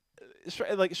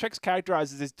 Shrek's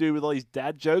characterized as this dude with all these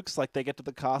dad jokes, like they get to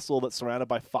the castle that's surrounded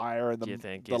by fire and Do you the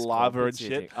think the it's lava called- and do you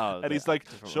shit. think- oh, And the he's like,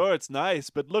 different one. "Sure, it's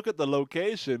nice, but look at the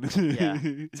location." Yeah.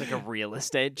 It's like a real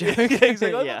estate yeah, joke.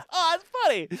 exactly. Yeah. Oh, it's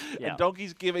funny. Yeah. And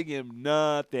Donkey's giving him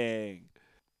nothing.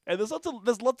 And there's lots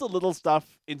of little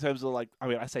stuff in terms of like, I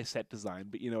mean, I say set design,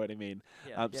 but you know what I mean.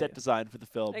 Yeah, Set design for the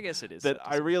film. I guess it is. That set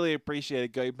I design. really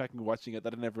appreciated going back and watching it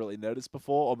that I never really noticed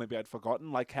before, or maybe I'd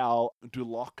forgotten, like how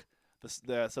Duloc,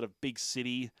 the sort of big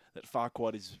city that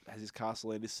Farquaad has his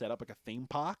castle in, is set up like a theme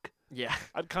park. Yeah.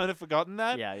 I'd kind of forgotten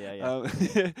that. Yeah.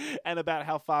 And about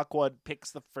how Farquaad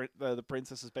picks the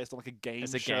princesses based on like a game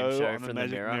It's a show game show on from the the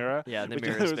Magic mirror. Yeah, the which I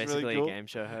mirror thought is was really basically cool. a game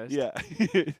show host. Yeah.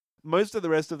 Most of the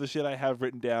rest of the shit I have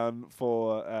written down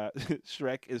for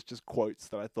Shrek is just quotes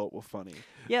that I thought were funny.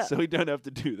 Yeah. So we don't have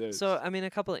to do those. So, I mean,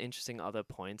 a couple of interesting other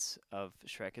points of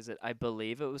Shrek is that I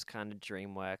believe it was kind of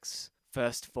DreamWorks'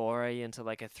 first foray into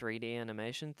like a 3D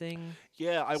animation thing.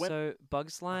 yeah, I went. So,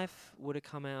 Bugs Life would have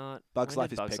come out. Bugs when Life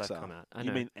did is Bugs Pixar. Life come out? I You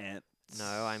know. mean Ants?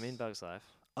 No, I mean Bugs Life.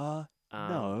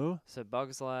 No. So,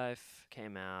 Bugs Life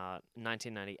came out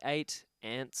 1998.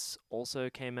 Ants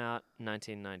also came out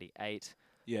 1998.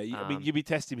 Yeah, I mean, Um, you'd be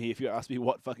testing me if you asked me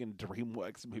what fucking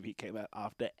DreamWorks movie came out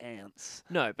after Ants.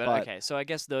 No, but But- okay. So I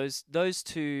guess those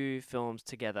two films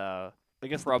together, I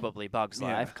guess probably Bugs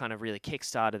yeah. Life, kind of really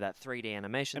kickstarted that 3D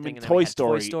animation I thing. mean, And then Toy we had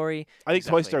Story- Toy Story. I think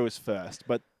Toy exactly. Story was first,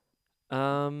 but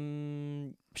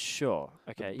Sure.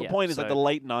 Okay. the yeah. point is so, that the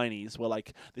late '90s were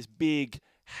like this big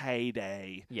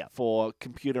heyday Yeah. for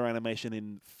computer animation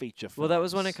in feature films. Well, that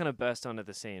was when it kind of burst onto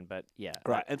the scene, but yeah.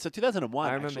 right. And so 2001.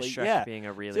 I remember actually, Shrek yeah, being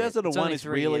a really. it's 2001 only is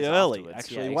 3 really years early. afterwards.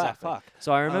 Actually, Yeah, wow, exactly. fuck.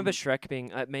 So I remember Um, Shrek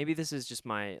being. Maybe this is just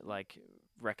my like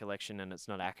recollection and it's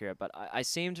not accurate, but I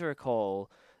seem to recall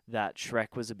that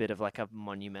Shrek was a bit of like a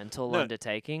monumental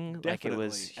undertaking. Like it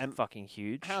was definitely. And fucking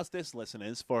huge. how's this,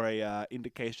 listeners, for a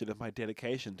indication of my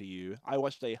dedication to you? I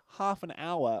watched a half an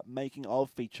hour making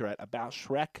of featurette about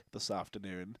Shrek this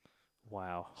afternoon.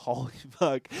 Wow. Holy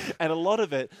fuck. And a lot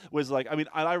of it was like, I mean,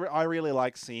 I really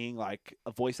like seeing like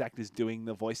voice actors doing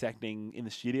the voice acting in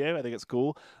the studio. I think it's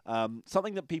cool.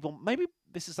 Something that people, maybe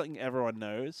this is something everyone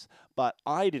knows, but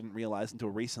I didn't realize until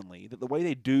recently that the way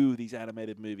they do these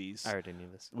animated movies I already knew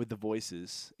this. with the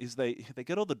voices is they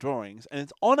get all the drawings and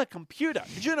it's on a computer.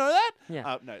 Did you know that?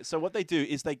 Yeah. No. So what they do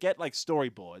is they get like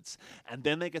storyboards and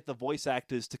then they get the voice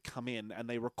actors to come in and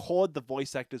they record the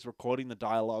voice actors recording the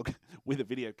dialogue with a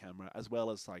video camera as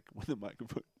well as like with a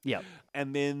microphone. Yep.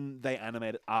 And then they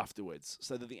animate it afterwards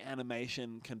so that the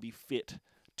animation can be fit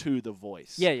to the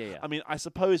voice. Yeah. I mean, I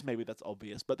suppose maybe that's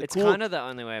obvious, but It's kind of the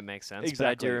only way it makes sense. Exactly. But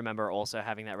I do remember also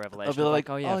having that revelation. they're Of like,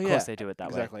 oh yeah, oh, of yeah, course they do it that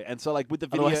way. exactly. And so like with the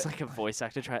video, Otherwise, like a voice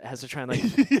actor has to try and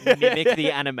like mimic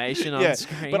the animation on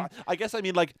screen. But I guess I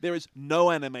mean like there is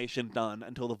no animation done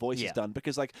until the voice is Yeah. done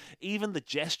because like even the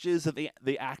gestures that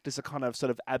the actors are kind of sort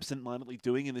of absent-mindedly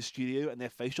doing in the studio and their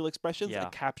facial expressions Yeah. are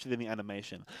captured in the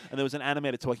animation. And there was an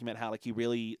animator talking about how like he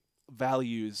really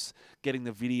values getting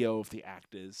the video of the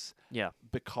actors Yeah.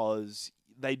 because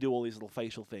they do all these little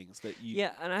facial things that you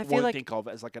Yeah, and I feel won't like think of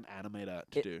as like an animator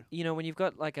to do. you know when you've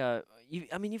got like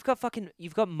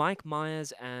you've got Mike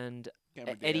Myers and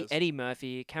Cameron Diaz. Eddie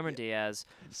Murphy, Cameron Diaz.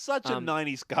 Such a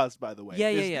 90s cast, by the way.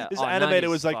 Yeah, This- yeah. This Oh, animator 90s,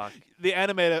 was like, fuck. the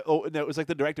animator, oh, no, it was like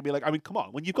the director be like, I mean, come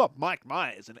on, when you've got Mike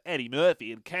Myers and Eddie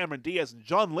Murphy and Cameron Diaz and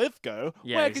John Lithgow,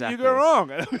 Yeah, where exactly. can you go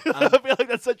wrong? I feel like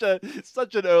that's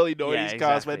such an early 90s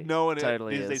cast where exactly. no one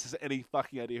Totally these days is. has any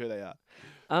fucking idea who they are.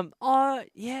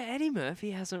 Yeah, Eddie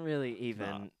Murphy hasn't really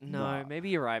even. Nah. Maybe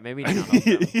you're right. Maybe none of them.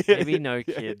 Yeah, Maybe no yeah.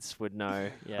 kids would know.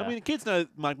 Yeah. I mean, kids know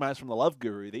Mike Myers from The Love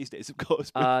Guru these days, of course.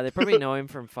 But They probably know him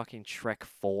from fucking Shrek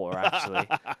 4, actually.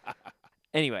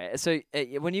 Anyway, so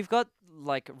when you've got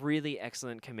like really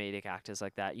excellent comedic actors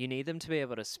like that, you need them to be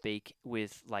able to speak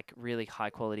with like really high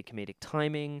quality comedic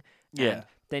timing. Yeah. And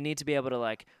they need to be able to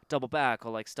like double back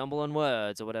or like stumble on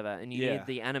words or whatever. And you Yeah. need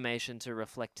the animation to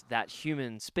reflect that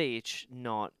human speech,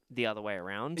 not the other way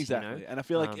around. Exactly. You know? And I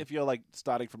feel like Um, if you're like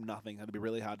starting from nothing, it'd be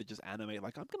really hard to just animate.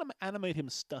 Like, I'm going to animate him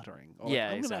stuttering. Or like, Yeah, I'm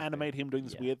going exactly. to animate him doing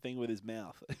this Yeah. weird thing with his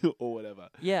mouth or whatever.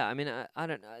 Yeah, I mean, I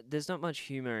don't. There's not much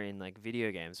humor in like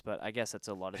video games, but I guess it's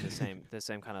a lot of the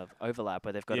same kind of overlap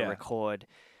where they've got Yeah. to record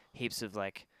heaps of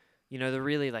like, you know, the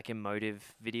really like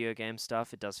emotive video game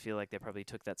stuff. It does feel like they probably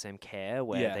took that same care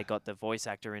where Yeah. they got the voice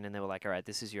actor in and they were like, all right,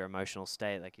 this is your emotional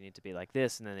state. Like you need to be like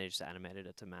this, and then they just animated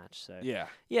it to match. So Yeah.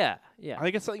 yeah. I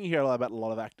think it's something you hear a lot about a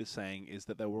lot of actors saying is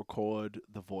that they'll record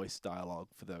the voice dialogue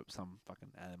for some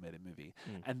fucking animated movie.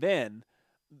 Mm. And then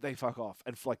they fuck off.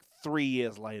 And for like 3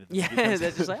 years later. the Yeah, movie comes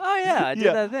they're just out. like, oh yeah, I did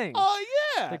Yeah. that thing. Oh,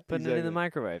 yeah. Like putting it in the Exactly.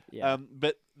 microwave. Yeah.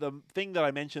 But the thing that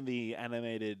I mentioned the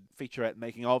animated featurette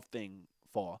making of thing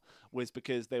for was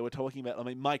because they were talking about, I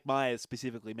mean, Mike Myers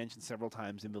specifically mentioned several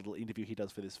times in the little interview he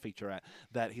does for this featurette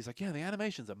that he's like, yeah, the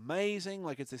animation's amazing.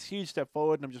 Like, it's this huge step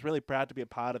forward, and I'm just really proud to be a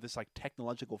part of this, like,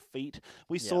 technological feat.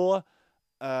 We Yeah. saw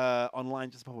online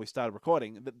just before we started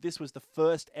recording that this was the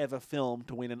first ever film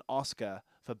to win an Oscar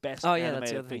for Best oh yeah,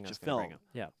 that's the Animated other thing I Feature was gonna bring Film, up.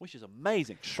 Yeah. which is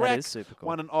amazing. That Shrek is super cool.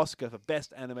 won an Oscar for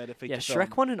Best Animated Feature Yeah, Film.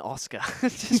 Shrek won an Oscar.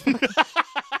 Just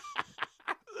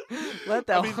let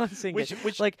that I mean, one sink which- in.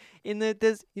 which- Like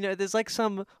there's like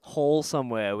some hall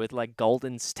somewhere with like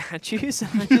golden statues.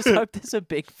 And I just hope there's a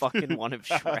big fucking one of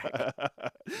Shrek.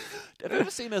 Have you ever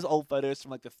seen those old photos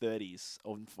from like the 30s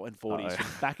and 40s Uh-oh. from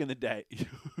back in the day?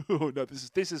 Oh no,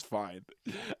 this is fine.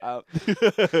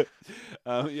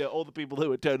 Yeah, all the people who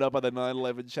were turned up by the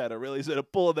 9/11 shadow really sort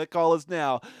of pulling their collars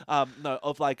now. No,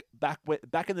 of like back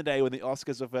in the day when the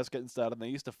Oscars were first getting started, and they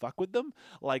used to fuck with them.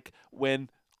 Like when.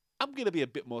 I'm going to be a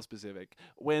bit more specific.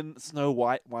 When Snow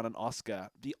White won an Oscar,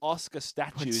 the Oscar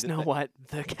statue... When that Snow they- White,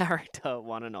 the character,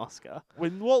 won an Oscar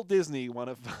When Walt Disney won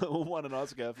an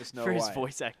Oscar for Snow for his White...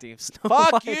 voice acting of Snow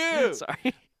Fuck White. you!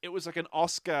 Sorry. It was like an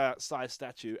Oscar-sized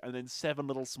statue and then 7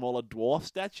 little smaller dwarf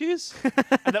statues.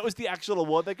 And that was the actual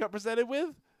award they got presented with,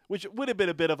 which would have been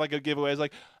a bit of like a giveaway. It's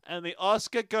like, and the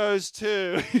Oscar goes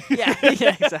to... yeah,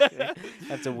 exactly.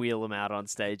 Have to wheel them out on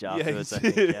stage afterwards. I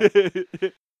think, yeah.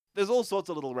 There's all sorts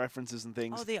of little references and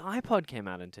things. Oh, the iPod came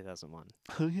out in 2001.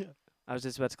 Oh, yeah. I was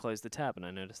just about to close the tab, and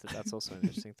I noticed that that's also an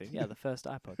interesting thing. Yeah, the first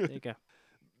iPod. There you go.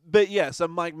 But yeah, so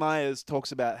Mike Myers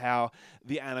talks about how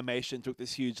the animation took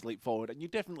this huge leap forward, and you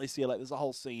definitely see like there's a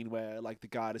whole scene where like the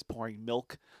guard is pouring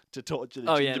milk to torture the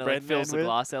Oh yeah, and it gingerbread like fills man the with.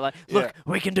 glass. They're like, Yeah. look,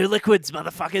 we can do liquids,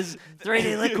 motherfuckers.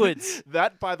 3D liquids.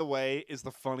 That, by the way, is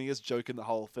the funniest joke in the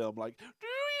whole film. Like, do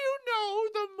you know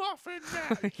the Muffin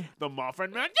Man? The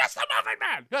Muffin Man? Yes, the Muffin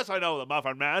Man! Yes, I know the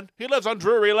Muffin Man. He lives on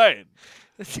Drury Lane.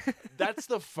 That's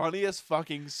the funniest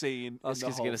fucking scene I was in the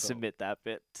just whole going to film. submit that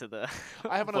bit to the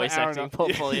I have another voice hour and acting a-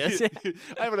 portfolios.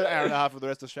 I have an hour and a half of the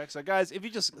rest of Shrek. So, guys, if you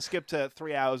just skip to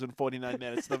 3 hours and 49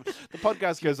 minutes, the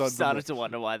podcast goes on. from Started there. to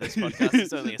wonder why this podcast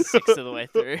is only a sixth of the way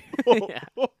through. Yeah.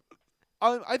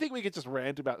 I think we could just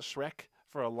rant about Shrek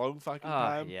for a long fucking Oh,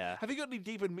 time. yeah. Have you got any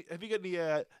Have you got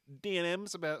any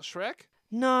D&Ms about Shrek?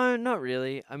 No, not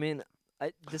really. I mean,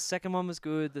 the second one was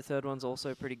good. The third one's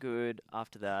also pretty good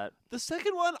after that. The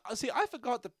second one, see, I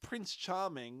forgot the Prince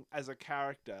Charming as a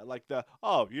character. Like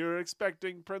you're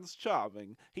expecting Prince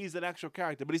Charming. He's an actual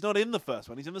character, but he's not in the first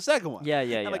one. He's in the second one. Yeah,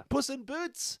 yeah, And yeah. like Puss in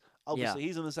Boots, obviously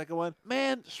he's in the second one.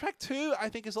 Man, Shrek 2, I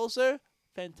think, is also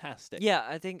fantastic. Yeah,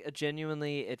 I think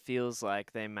genuinely it feels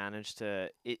like they managed to.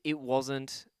 It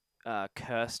wasn't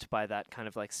cursed by that kind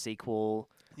of like sequel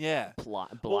Yeah. blight.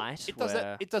 Well, it does where,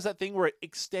 that. It does that thing where it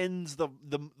extends the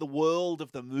world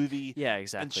of the movie yeah, and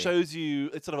exactly. shows you.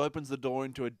 It sort of opens the door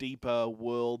into a deeper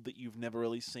world that you've never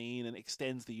really seen and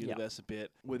extends the universe a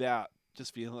bit without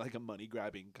just feeling like a money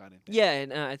grabbing kind of thing. Yeah,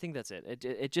 and I think that's it.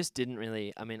 It just didn't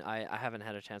really. I mean, I haven't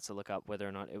had a chance to look up whether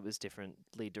or not it was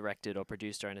differently directed or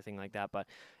produced or anything like that, but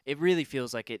it really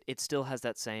feels like it still has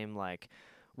that same like.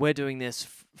 We're doing this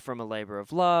from a labor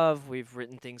of love. We've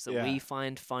written things that we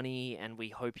find funny, and we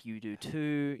hope you do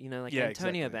too. You know, like Yeah,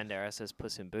 Antonio exactly. Banderas as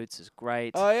Puss in Boots is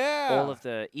great. Oh yeah. All of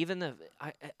the even the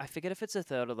I forget if it's the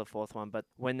third or the fourth one, but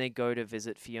when they go to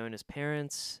visit Fiona's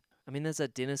parents, I mean, there's a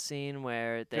dinner scene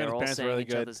where they're Fiona's all parents are saying really each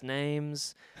good. other's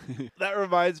names, that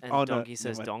reminds. and oh, no, Donkey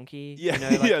says never mind. donkey. Yeah, you know,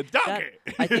 like, yeah, that-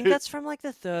 donkey. I think that's from like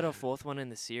the third or fourth one in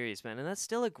the series, man, and that's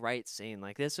still a great scene.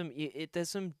 Like, there's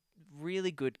some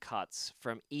really good cuts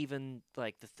from even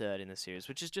like the third in the series,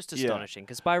 which is just Yeah. astonishing.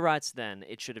 Because by rights, then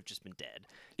it should have just been dead.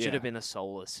 Should Yeah. have been a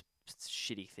soulless,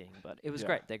 shitty thing. But it was Yeah.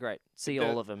 great. They're great. See There-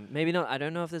 all of them. Maybe not. I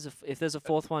don't know if there's a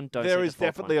fourth one. Don't. There see is the fourth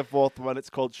definitely a fourth one. It's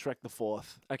called Shrek the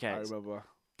Fourth. one. Okay. I remember.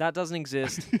 That doesn't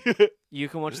exist. You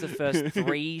can watch the first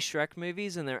 3 Shrek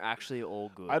movies, and they're actually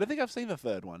all good. I don't think I've seen the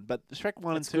third one, but Shrek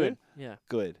 1 It's and 2, good. Yeah.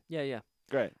 good. Yeah. Yeah.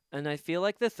 Great. And I feel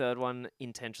like the third one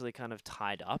intentionally kind of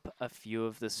tied up a few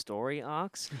of the story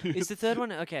arcs. Is the third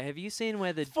one okay? Have you seen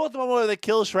where the Fourth one where they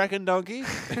kill Shrek and Donkey.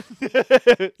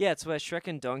 yeah, it's where Shrek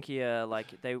and Donkey are like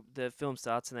the film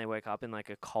starts and they wake up in like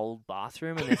a cold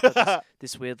bathroom and they've got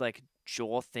this weird like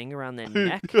jaw thing around their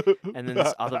neck, and then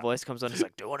this other voice comes on. It's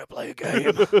like, "Do you want to play a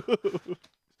game?"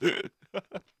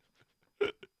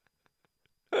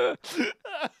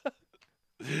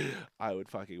 I would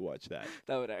fucking watch that.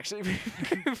 That would actually be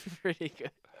pretty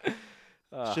good.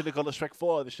 Should have called it Shrek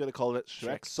 4. They should have called it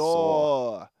Shrek Shrek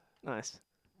Saw. Nice.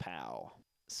 Pow.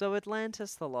 So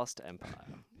Atlantis: The Lost Empire.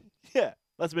 Yeah,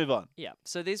 let's move on. Yeah.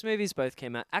 So these movies both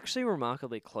came out actually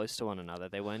remarkably close to one another.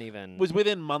 They weren't even Was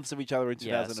within months of each other in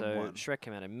yeah. 2001. So Shrek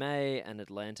came out in May, and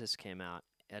Atlantis came out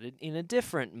in a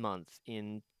different month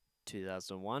in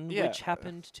 2001, Yeah. which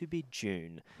happened to be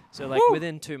June. So like Woo!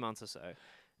 within 2 months or so.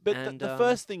 But And, the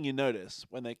first thing you notice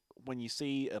when you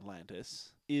see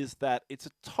Atlantis is that it's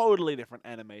a totally different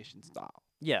animation style.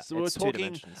 Yeah. So we were it's two talking,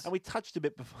 dimensions. and we touched a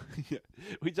bit before. Yeah,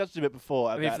 we touched a bit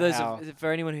before I mean, about how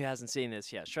for anyone who hasn't seen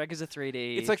this, yeah, Shrek is a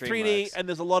 3D. it's like 3D, DreamWorks. and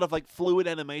there's a lot of like fluid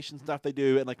animation stuff they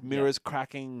do, and like mirrors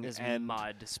cracking There's and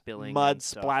mud spilling, mud and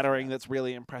stuff, splattering. yeah. That's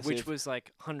really impressive. Which was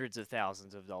like hundreds of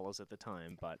thousands of dollars at the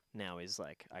time, but now is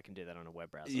like I can do that on a web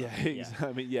browser. yeah,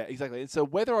 I mean, yeah, exactly. And so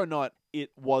whether or not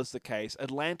it was the case,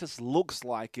 Atlantis looks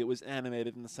like it was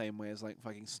animated in the same way as like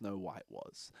fucking Snow White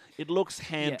was. It looks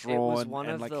hand it was drawn one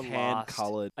and of like the hand last-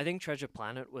 colored. I think Treasure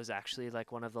Planet was actually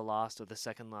like one of the last or the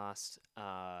second last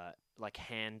like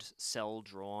hand cell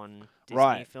drawn Disney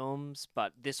Right. films,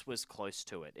 but this was close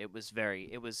to it. It was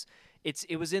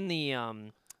in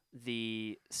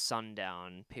the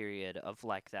sundown period of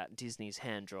like that Disney's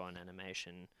hand drawn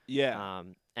animation. Yeah,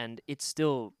 And it's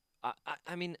still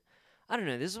I mean, I don't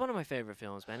know, this is one of my favorite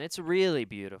films, man. It's really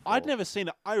beautiful. I'd never seen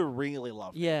it. I really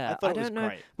loved it. Yeah, I thought I it was don't know.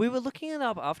 great. We were looking it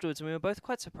up afterwards, and we were both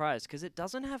quite surprised because it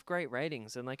doesn't have great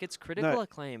ratings, and like its critical No.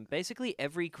 acclaim. Basically,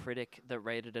 every critic that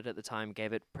rated it at the time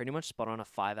gave it pretty much spot on a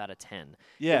 5 out of 10.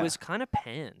 Yeah, It was kind of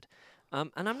panned,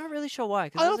 and I'm not really sure why. I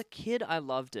Because as of- a kid, I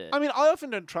loved it. I mean, I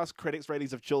often don't trust critics'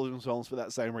 ratings of children's films for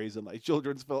that same reason. Like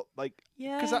children's film, like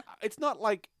yeah, because it's not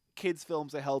like kids'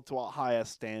 films are held to a higher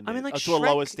standard. I mean, like, to a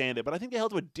lower Shrek- standard, but I think they're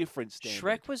held to a different standard.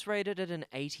 Shrek was rated at an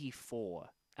 84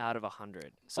 out of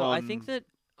 100. So I think On- that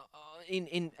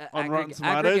in on Rotten aggregate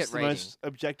Tomatoes, the rating, most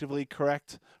objectively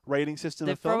correct rating system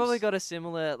they've of films. probably got a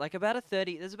similar, like about a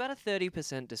 30. There's about a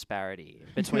 30% disparity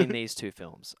between these two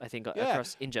films. I think Yeah.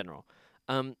 across in general.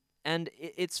 And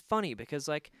it's funny because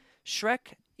like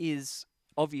Shrek is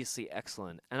obviously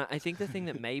excellent, and I think the thing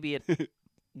that maybe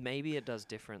it does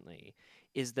differently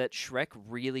is that Shrek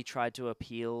really tried to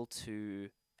appeal to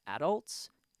adults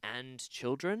and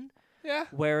children, Yeah.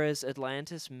 whereas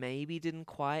Atlantis maybe didn't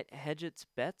quite hedge its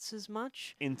bets as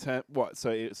much. What?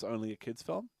 So it's only a kids'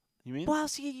 film? You mean? Well,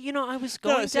 see, I was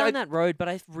No, going see, down I- that road, but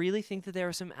I really think that there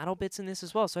are some adult bits in this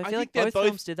as well. So I I feel like think they're both both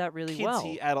films did that really well.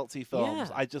 Kidsy, adulty films.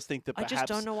 Yeah. I just think that I perhaps just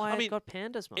don't know why I mean, it got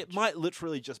panned as much. it might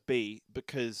literally just be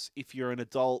because if you're an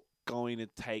adult going to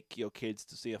take your kids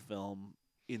to see a film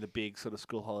in the big sort of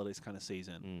school holidays kind of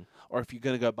season, Mm. or if you're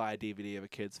going to go buy a DVD of a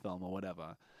kids' film or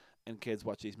whatever, and kids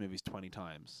watch these movies 20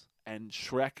 times, and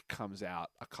Shrek comes out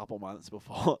a couple months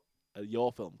before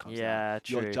your film comes out, Yeah,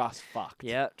 true. you're just fucked.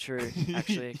 Yeah, true.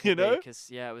 Actually, it You could know? because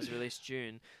it was released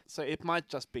June. So it might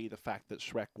just be the fact that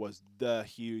Shrek was the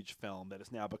huge film that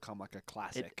has now become like a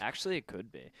classic. It could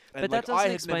be, And, but like, that I doesn't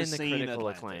had explain never the seen critical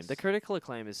acclaim. Atlantis. The critical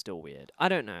acclaim is still weird. I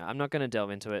don't know. I'm not going to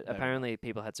delve into it. No. Apparently,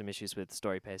 people had some issues with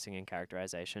story pacing and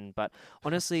characterization, but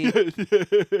honestly,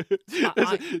 the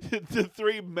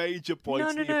three major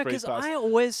points. no, that you because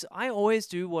past. I always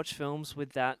do watch films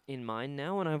with that in mind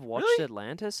now. When I've watched Really?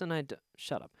 Atlantis, and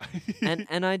shut up,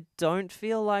 and I don't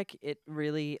feel like it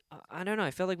really. I don't know.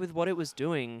 I felt like with what it was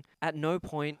doing, at no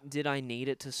point did I need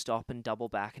it to stop and double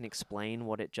back and explain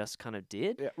what it just kind of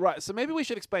did. Yeah, right. So maybe we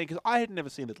should explain because I had never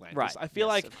seen Atlantis. Right. I feel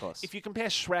yes, like of course. if you compare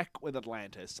Shrek with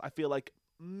Atlantis, I feel like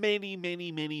many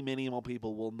more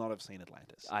people will not have seen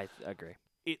Atlantis. I agree.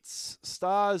 It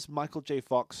stars Michael J.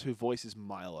 Fox, who voices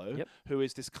Milo, Yep. who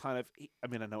is this kind of. I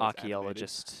mean, I know it's animated.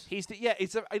 Archaeologist.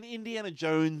 It's an Indiana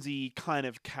Jonesy kind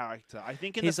of character. I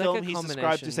think in He's the like film a he's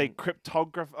described as a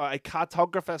a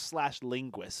cartographer /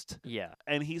 linguist, Yeah.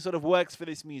 and he sort of works for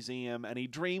this museum, and he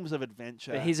dreams of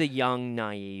adventure. But he's a young,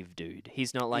 naive dude.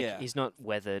 He's not like Yeah. he's not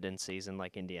weathered and seasoned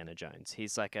like Indiana Jones.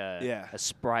 He's like Yeah. a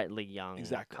sprightly young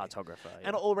Exactly. cartographer.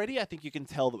 And already I think you can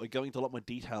tell that we're going into a lot more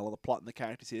detail on the plot and the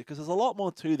characters here because there's a lot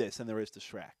more to this than there is to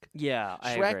Shrek. yeah,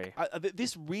 I Shrek, agree.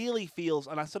 this really feels,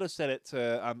 and I sort of said it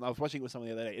to, I was watching it with someone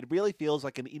the other day, it really feels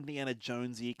like an Indiana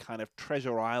Jonesy kind of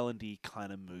Treasure Island-y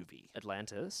kind of movie.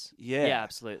 Atlantis. Yeah. Yeah,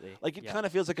 absolutely. Like it Yeah. kind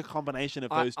of feels like a combination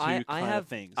of I- those two I kind have- of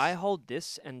things. I hold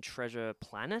this and Treasure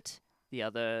Planet, the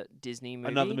other Disney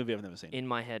movie, Another movie I've never seen. in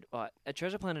my head.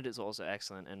 Treasure Planet is also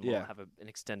excellent, and we'll Yeah. have an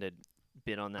extended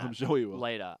bit on that I'm sure you will.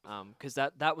 later. Because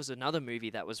that was another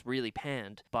movie that was really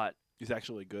panned, but It's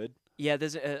actually good. yeah,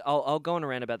 I'll go on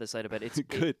around about this later, but it's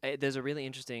Good. There's a really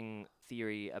interesting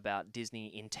theory about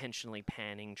Disney intentionally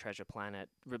panning Treasure Planet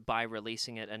by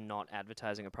releasing it and not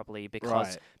advertising it properly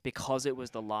because it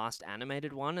was the last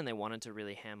animated one, and they wanted to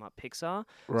really ham up Pixar,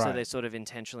 so they sort of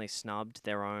intentionally snubbed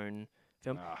their own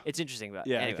film. Ah. It's interesting, but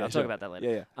Yeah, anyway, okay, I'll sure. talk about that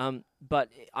later. Yeah. But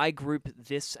I group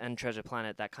this and Treasure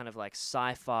Planet, that kind of like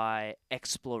sci-fi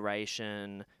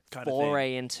exploration, Kind of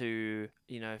foray into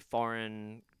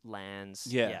foreign lands.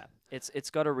 Yeah. It's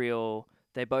got a real.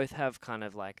 They both have kind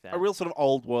of like that. A real sort of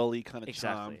old worldy kind of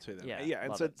charm Exactly. to them. Yeah, And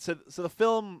love so, it. so the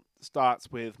film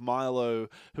starts with Milo,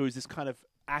 who is this kind of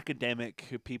academic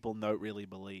who people don't really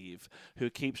believe, who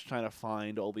keeps trying to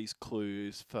find all these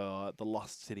clues for the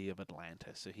lost city of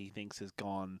Atlantis, who he thinks has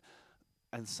gone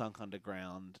and sunk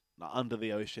underground, under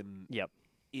the ocean. Yep.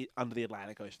 Under the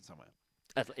Atlantic Ocean somewhere.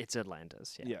 It's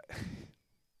Atlantis. Yeah. Yeah.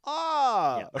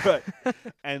 Ah, Yeah. right.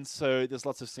 And so there's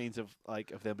lots of scenes of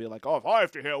them being like, "Oh, if I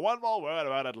have to hear one more word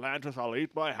about Atlantis, I'll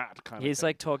eat my hat." Kind of. He's thing.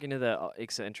 like talking to the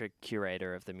eccentric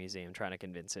curator of the museum, trying to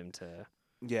convince him to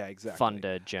yeah, exactly. fund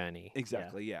a journey.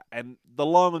 Exactly, yeah. And the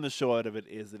long and the short of it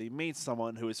is that he meets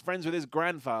someone who is friends with his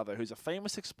grandfather, who's a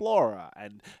famous explorer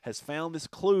and has found this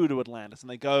clue to Atlantis. And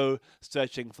they go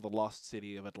searching for the lost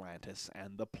city of Atlantis,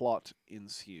 and the plot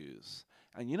ensues.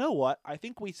 And you know what? I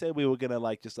think we said we were going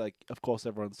to, of course,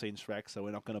 everyone's seen Shrek, so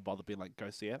we're not going to bother being like, go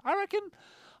see it. I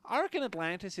reckon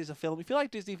Atlantis is a film. If you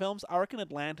like Disney films, I reckon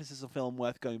Atlantis is a film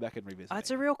worth going back and revisiting.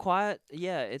 It's a real quiet.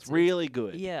 Yeah, it's really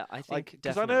good. Yeah, I think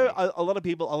Because I definitely. know a lot of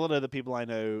the people I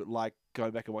know like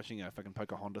going back and watching fucking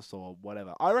Pocahontas or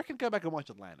whatever. I reckon go back and watch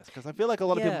Atlantis because I feel like a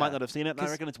lot of people Yeah, might not have seen it, and I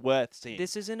 'cause reckon it's worth seeing.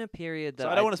 This is in a period that So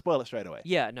I don't want to spoil it straight away.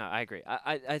 Yeah, no, I agree.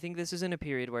 I think this is in a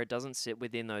period where it doesn't sit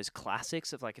within those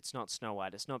classics of like it's not Snow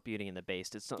White, it's not Beauty and the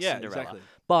Beast, it's not Yeah, Cinderella, exactly.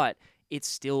 but it's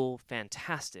still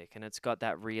fantastic, and it's got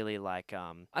that really like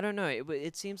I don't know.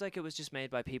 It seems like it was just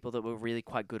made by people that were really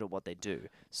quite good at what they do.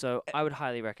 So I would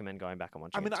highly recommend going back and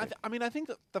watching it. I think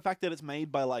that the fact that it's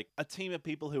made by like a team of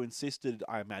people who insisted,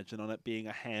 I imagine, on it being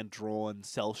a hand-drawn,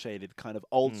 cel-shaded kind of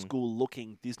old-school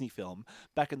looking Disney film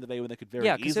back in the day when they could very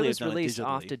because it easily was have done released it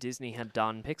digitally. after Disney had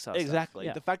done Pixar stuff. Exactly.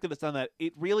 Yeah. The fact that it's done that,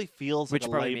 it really feels Which like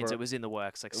a probably labor. means it was in the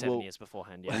works like 7 years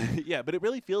beforehand. Yeah, Yeah, but it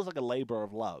really feels like a labor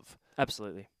of love.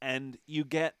 absolutely. And you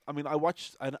get, I mean, I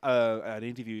watched an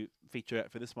interview feature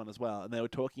for this one as well, and they were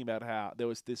talking about how there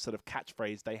was this sort of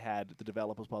catchphrase they had, the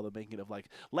developers, while they're making it, of like,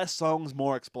 less songs,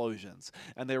 more explosions.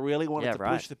 And they really wanted to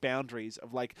push the boundaries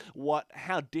of like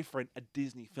how different a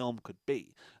Disney film could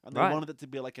be. And they wanted it to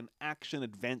be like an action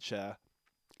adventure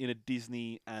in a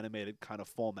Disney animated kind of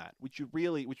format, which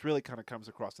really kind of comes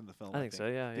across in the film. I think so.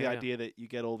 Yeah. The idea that you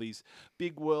get all these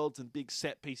big worlds and big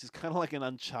set pieces, kind of like an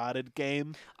Uncharted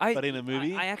game, but in a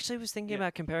movie. I actually was thinking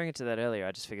about comparing it to that earlier.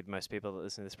 I just figured most people that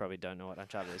listen to this probably don't know what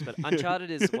Uncharted is, but Uncharted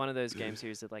is one of those game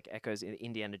series that like echoes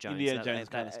Indiana Jones. Indiana Jones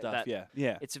kind of stuff.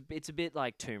 Yeah. It's a bit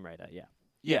like Tomb Raider. Yeah.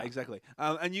 Yeah, exactly.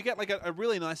 And you get like a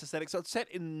really nice aesthetic. So it's set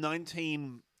in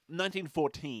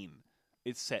 1914.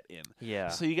 It's set in. Yeah.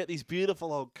 So you get these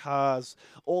beautiful old cars,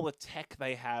 all the tech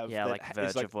they have. Yeah, that like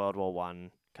verge of World War One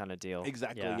kind of deal.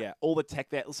 Exactly, yeah. All the tech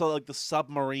there. So like the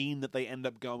submarine that they end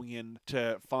up going in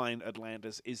to find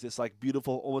Atlantis is this like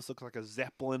beautiful, almost looks like a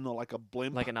Zeppelin or like a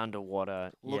blimp. Like an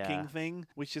underwater looking thing,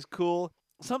 which is cool.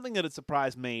 Something that had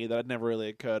surprised me that had never really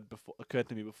occurred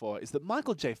to me before is that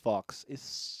Michael J. Fox is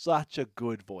such a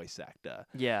good voice actor.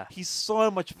 Yeah. He's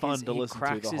so much fun to listen to the whole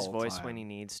time. He cracks his voice when he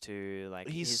needs to. Like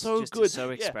he's so good.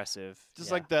 So expressive. Just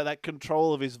like that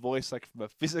control of his voice, like from a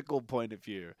physical point of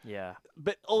view. Yeah.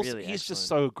 But also, really he's just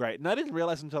so great. And I didn't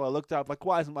realize until I looked up, like,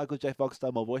 why hasn't Michael J. Fox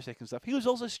done more voice acting stuff? He was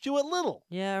also Stuart Little.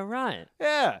 Yeah, right.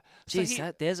 Yeah.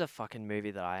 Jeez, there's a fucking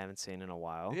movie that I haven't seen in a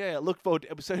while. Yeah, look forward to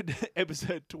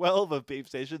episode 12 of Beef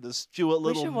Station, the Stuart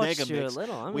Little Mega Mix.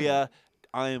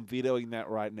 I am vetoing that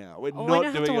right now. We're not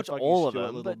doing have to watch all of Stuart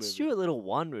them, Little but movie. Stuart Little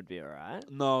 1 would be alright.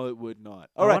 No, it would not.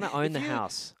 I want to own the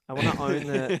house. I want to own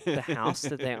the house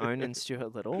that they own in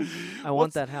Stuart Little. I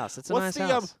want that house. It's a nice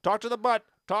house. Talk to the butt.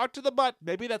 Talk to the butt.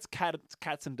 Maybe that's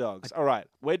cats and dogs. All right,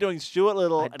 we're doing Stuart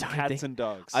Little and cats and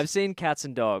dogs. I've seen Cats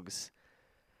and Dogs.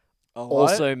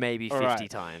 Also, maybe 50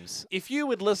 times. If you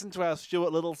would listen to our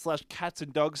Stuart Little / Cats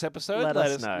and Dogs episode, let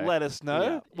us know. Let us know.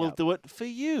 Yeah, we'll do it for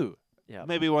you. Yeah.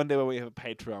 Maybe one day when we have a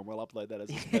Patreon, we'll upload that as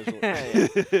a special.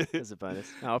 As a bonus.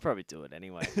 No, I'll probably do it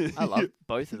anyway. I love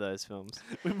both of those films.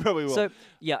 We probably will. So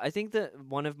yeah, I think that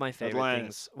one of my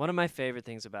favorite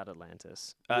things about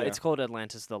Atlantis. It's called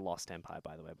Atlantis: The Lost Empire,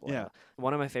 by the way. Yeah.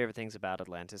 One of my favorite things about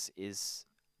Atlantis is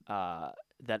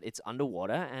that it's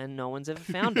underwater and no one's ever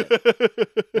found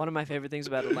it. One of my favorite things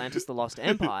about Atlantis: The Lost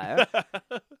Empire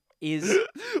is...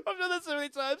 I've done that so many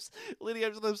times leading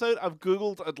up to the episode. I've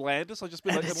Googled Atlantis. I've just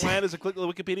been like, Atlantis, I click the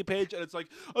Wikipedia page, and it's like,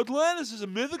 Atlantis is a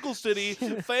mythical city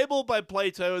fabled by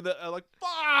Plato, and I'm like,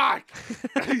 fuck!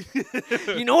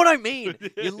 You know what I mean?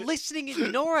 You're listening, and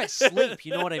you know where I sleep.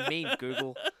 You know what I mean,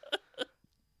 Google.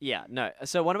 Yeah, no.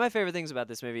 So one of my favorite things about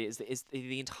this movie is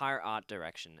the entire art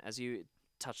direction. As you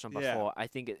touched on before, I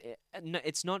think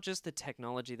it's not just the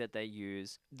technology that they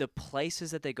use, the places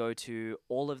that they go to,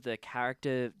 all of the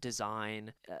character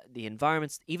design, the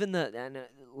environments, even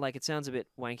like it sounds a bit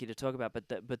wanky to talk about,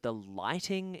 but the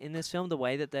lighting in this film, the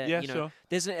way that they're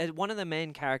there's one of the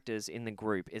main characters in the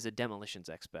group is a demolitions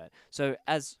expert. So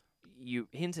as you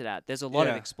hinted at, there's a lot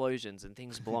of explosions and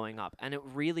things blowing up, and it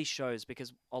really shows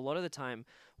because a lot of the time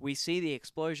we see the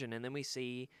explosion and then we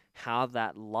see how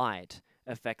that light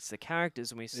affects the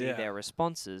characters and we see their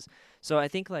responses. So I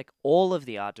think like all of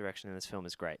the art direction in this film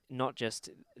is great, not just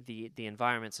the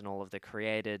environments and all of the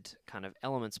created kind of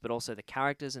elements, but also the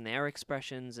characters and their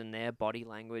expressions and their body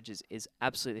language is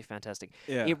absolutely fantastic.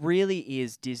 It really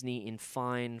is Disney in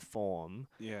fine form.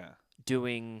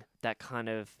 Doing that kind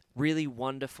of really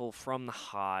wonderful, from the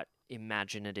heart,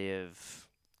 imaginative,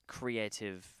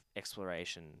 creative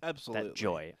exploration. Absolutely. That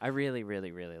joy. I really,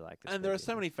 really, really like this. And there are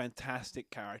so many fantastic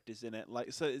characters in it.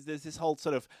 Like, so there's this whole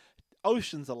sort of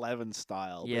Ocean's 11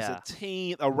 style. Yeah.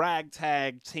 There's a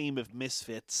ragtag team of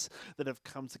misfits that have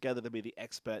come together to be the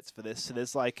experts for this. So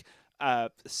there's like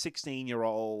a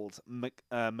 16-year-old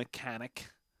mechanic.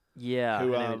 Yeah.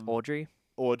 Who, her name is Audrey.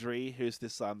 Audrey, who's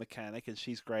this mechanic, and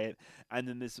she's great. And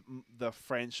then there's the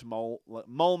French mole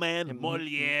man,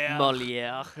 Molière,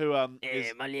 Molière. who Eh,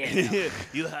 is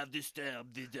Molière. you have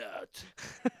disturbed the dirt.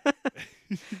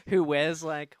 Who wears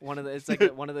like one of those, like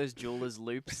one of those jeweler's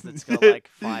loops that's got like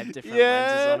 5 different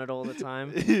lenses on it all the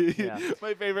time. Yeah.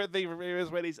 My favorite thing from here is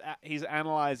when he's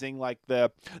analyzing like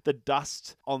the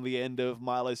dust on the end of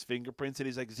Milo's fingerprints, and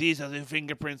he's like, "These are the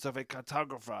fingerprints of a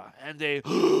cartographer and a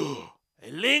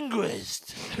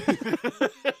linguist."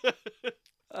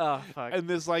 Oh fuck. And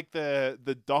there's like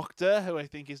the doctor, who I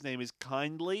think his name is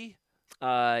Kindly.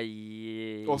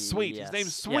 Yeah. Or Sweet. His Yes.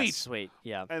 name's Sweet. Yes, Sweet.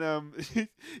 Yeah. And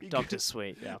he Doctor goes-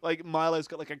 Sweet. Yeah. like Milo's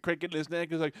got like a cricket in his neck.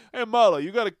 He's like, "Hey Milo,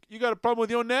 you got a problem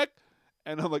with your neck?"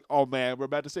 And I'm like, "Oh man, we're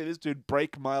about to see this dude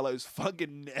break Milo's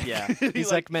fucking neck." Yeah. And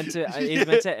He's like meant to. He's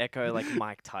meant to echo like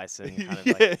Mike Tyson, kind of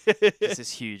like just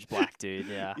this huge black dude.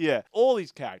 Yeah. Yeah, all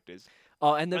these characters.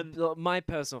 Oh, and my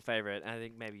personal favorite, and I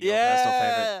think maybe your personal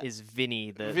Yeah. favorite, is Vinny,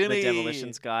 the Vinny.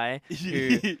 demolitions guy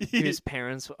whose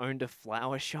parents owned a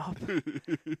flower shop,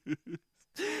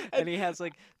 and he has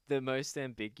like the most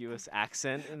ambiguous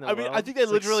accent in the I mean, world. I think they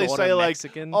It's, literally sorta say like,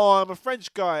 Mexican. "Oh, I'm a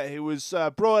French guy who was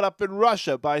brought up in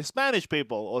Russia by Spanish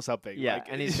people," or something. Yeah, like,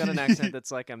 and he's got an accent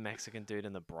that's like a Mexican dude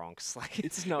in the Bronx. Like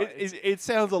it's not. It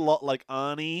sounds a lot like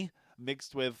Arnie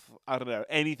mixed with, I don't know,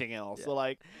 anything else. Yeah. So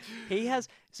like, He has.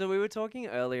 So we were talking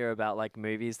earlier about like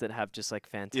movies that have just like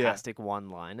fantastic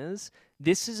one-liners.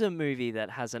 This is a movie that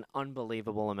has an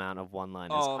unbelievable amount of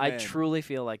one-liners. Oh, I man. truly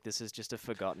feel like this is just a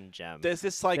forgotten gem. there's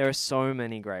this like There are so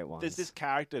many great ones. there's this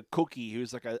character Cookie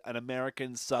who's like an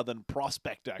American Southern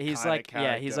prospector. He's kinda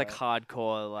like he's like character.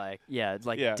 hardcore, like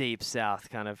like Yeah. deep south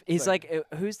kind of. He's Like-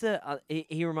 like who's the?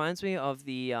 He reminds me of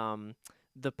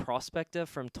the prospector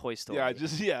from Toy Story. Yeah,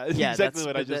 Yeah, exactly that's,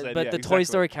 what I just said. But yeah, the Toy exactly.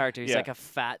 Story character, he's Yeah. like a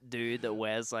fat dude that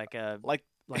wears like like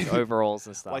overalls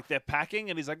and stuff. like they're packing,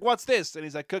 and he's like, "What's this?" And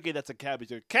he's like, "Cookie, that's a cabbage."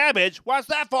 They're, "Cabbage? What's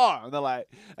that for?" And they're like,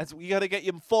 "That's you got to get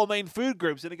your 4 main food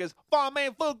groups." And he goes, "4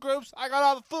 main food groups? I got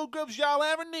all the food groups y'all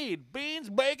ever need: beans,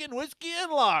 bacon, whiskey,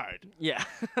 and lard." Yeah,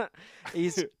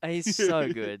 he's so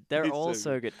good. They're He's all so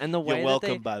so good, and the way You're welcome,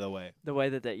 that by the way.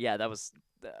 that was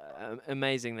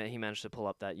amazing that he managed to pull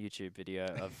up that YouTube video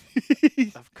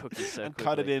of Cookie so And quickly.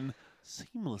 cut it in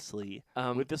seamlessly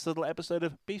Um, with this little episode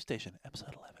of Beef Station,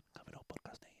 episode 11, coming up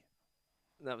podcast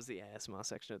that was the ASMR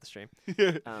section of the stream.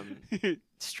 near you.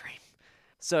 Stream.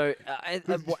 So,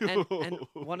 and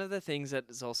one of the things that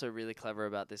is also really clever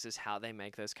about this is how they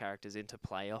make those characters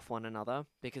interplay off one another,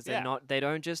 because Yeah. they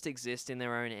don't just exist in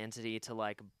their own entity to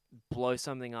like blow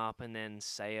something up and then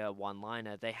say a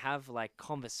one-liner. They have like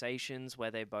conversations where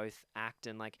they both act,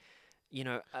 and like, you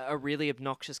know, a really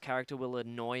obnoxious character will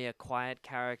annoy a quiet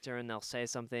character, and they'll say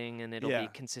something, and it'll Yeah. be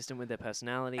consistent with their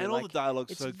personality. And like, all the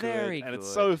dialogue's it's so good, very and it's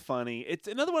good. so funny. It's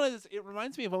another one of those. It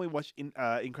reminds me of when we watched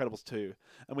Incredibles 2,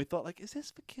 and we thought, like, is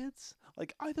this for kids?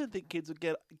 Like, I don't think kids would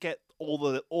get all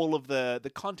of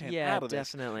the content yeah, out of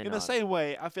this. definitely In not. the same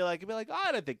way, I feel like it'd be like,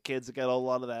 I don't think kids would get a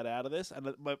lot of that out of this.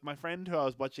 And my friend who I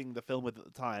was watching the film with at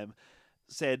the time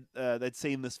said they'd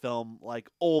seen this film like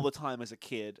all the time as a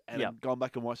kid, and Yep. had gone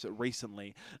back and watched it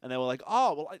recently, and they were like,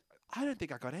 "Oh, well, I don't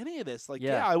think I got any of this. Like,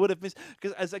 yeah, Yeah. I would have missed,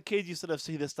 because as a kid you sort of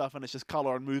see this stuff and it's just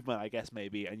color and movement, I guess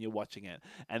maybe, and you're watching it,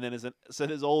 and then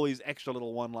there's all these extra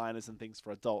little one-liners and things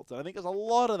for adults, and I think there's a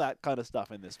lot of that kind of stuff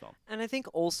in this film. And I think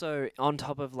also on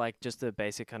top of like just the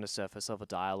basic kind of surface level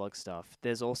dialogue stuff,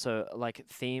 there's also like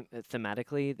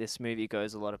thematically, this movie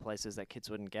goes a lot of places that kids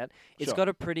wouldn't get. It's Sure. got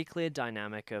a pretty clear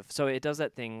dynamic of, so it does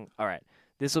that thing. All right,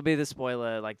 this will be the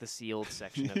spoiler, like the sealed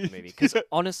section of the movie. Because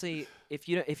honestly, if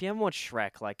you haven't watched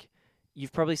Shrek, like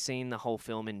you've probably seen the whole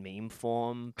film in meme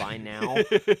form by now.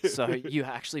 So you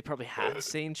actually probably have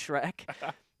seen Shrek.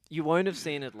 You won't have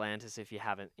seen Atlantis if you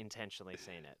haven't intentionally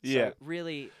seen it. Yeah. So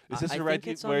really, Is this I a think rent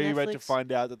it's where on you read to Netflix.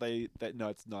 find out that no,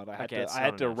 it's not. I had Okay, to it's I not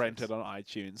had on to rent Netflix. it on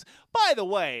iTunes. By the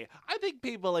way, I think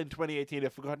people in 2018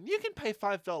 have forgotten you can pay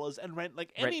 $5 and rent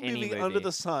like Rent any any movie under movie.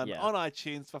 the sun Yeah. on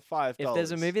iTunes for $5. If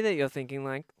there's a movie that you're thinking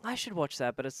like, I should watch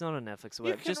that, but it's not on Netflix or You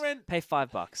whatever, can just rent- pay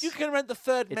 $5. you can rent The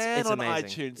Third Man It's on amazing.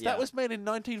 iTunes. Yeah. That was made in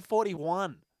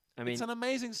 1941. I mean, It's an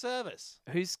amazing service.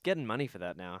 who's getting money for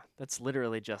that now? That's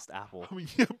literally just Apple. I mean,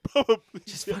 yeah, probably.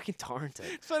 Just fucking torrent it.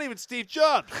 It's not even Steve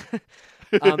Jobs.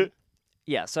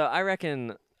 Yeah, so I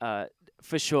reckon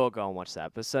for sure go and watch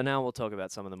that. But so now we'll talk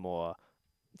about some of the more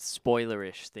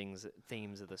spoilerish themes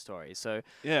of the story. So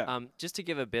Yeah. just to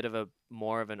give a bit of a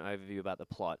more of an overview about the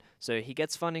plot. So he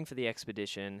gets funding for the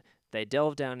expedition. They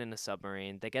delve down in a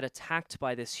submarine. They get attacked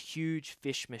by this huge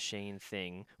fish machine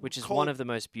thing, which is one Called- of the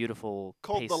most beautiful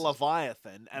Called pieces. the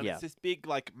Leviathan, and Yeah. it's this big,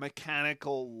 like,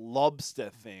 mechanical lobster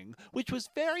thing, which was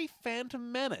very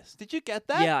Phantom Menace. Did you get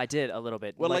that? Yeah, I did a little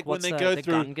bit. Well, like, when what's they the, go the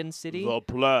through Gungan city. The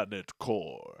planet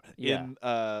core. Yeah. In,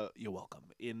 you're welcome.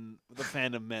 In the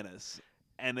Phantom Menace,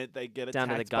 and they get Down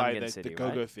to the attacked by Gungan the city,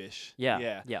 go-go right? fish.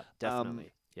 Yeah,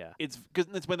 definitely. Yeah. It's because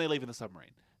it's when they leave in the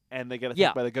submarine, and they get attacked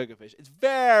Yeah. by the go-go fish. It's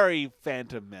very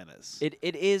Phantom Menace. It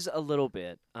is a little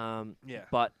bit. Yeah.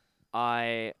 But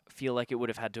I feel like it would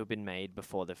have had to have been made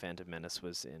before the Phantom Menace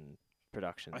was in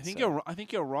production. I think so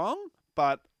you're wrong,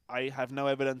 but I have no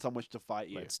evidence on which to fight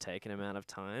you. let's take an amount of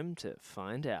time to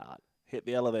find out. Hit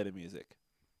the elevator music.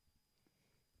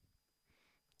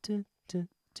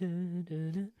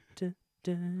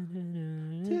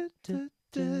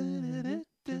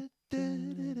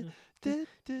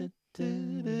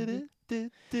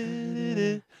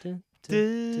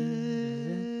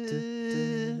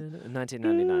 In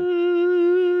 1999.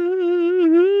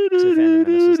 So Phantom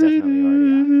Menace was definitely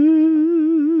already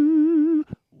out.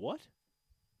 What?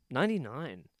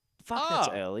 99. Fuck, that's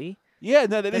Ah. early. Yeah,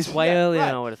 no, that That's is way yeah, earlier right.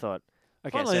 than I would have thought.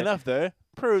 Okay, Funnily so enough, though,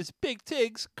 proves Big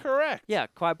Tig's correct. yeah,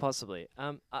 quite possibly.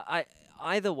 I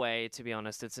either way, to be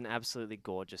honest, it's an absolutely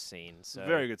gorgeous scene. So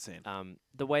Very good scene.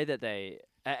 the way that they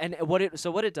and what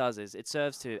it does is it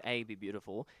serves to A, be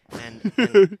beautiful,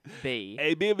 and B,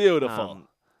 A be beautiful.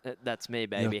 that's me,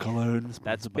 baby. Your cologne That's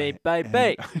sponsored me, by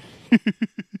baby.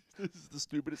 This is the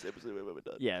stupidest episode we've ever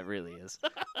done. Yeah, it really is.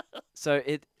 So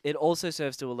it also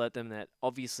serves to alert them that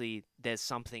obviously there's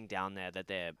something down there that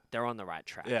they're on the right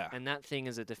track. Yeah. And that thing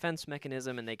is a defense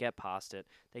mechanism, and they get past it.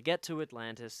 They get to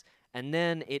Atlantis, and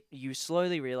then you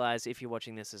slowly realize, if you're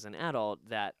watching this as an adult,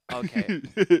 that okay,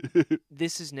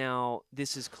 this is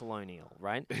colonial,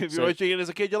 right? If So you're watching it as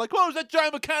a kid, you're like, "What was that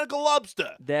giant mechanical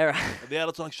lobster?" there. And the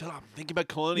adults are like, "Shut up! I'm thinking about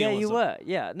Yeah, colonialism." you were.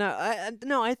 Yeah,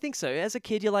 no, I think so. As a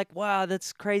kid, you're like, "Wow,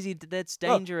 that's crazy. That's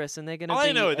dangerous, and they're gonna I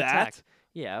be know attacked." that.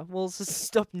 Yeah, well,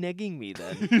 stop negging me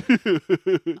then.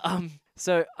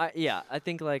 So I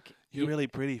think like You're really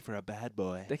pretty for a bad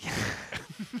boy.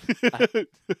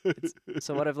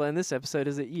 So what I've learned this episode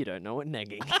is that you don't know what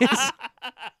negging is.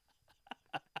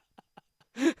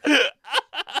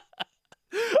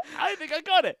 I think I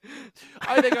got it.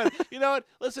 You know what?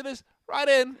 Listeners, write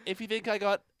in if you think I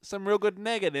got some real good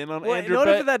negging in on Well, Andrew in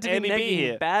order B- for that to be Andy B negging,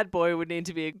 here. bad boy would need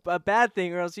to be a bad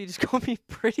thing, or else you just call me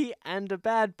pretty and a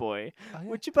bad boy, Oh, yeah.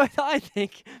 which are both, I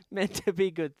think, meant to be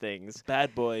good things.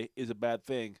 Bad boy is a bad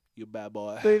thing. You bad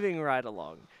boy. Moving right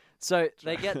along. So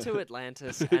they get to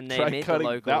Atlantis and they Try meet the cutting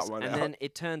that locals, one and out. then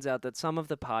it turns out that some of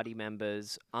the party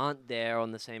members aren't there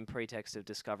on the same pretext of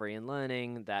discovery and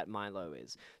learning that Milo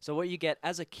is. So what you get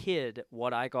as a kid,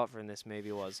 what I got from this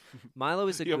movie was Milo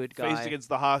is a You're good faced guy. against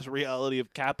the harsh reality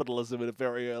of capitalism at a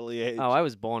very early age. Oh, I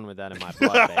was born with that in my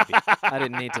blood, baby. I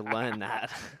didn't need to learn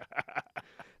that.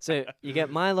 So you get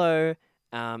Milo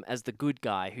as the good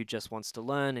guy who just wants to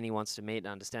learn and he wants to meet and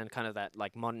understand kind of that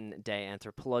like modern day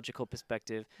anthropological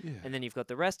perspective. Yeah. And then you've got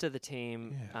the rest of the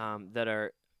team that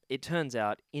are, it turns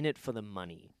out, in it for the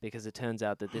money, because it turns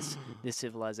out that this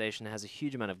civilization has a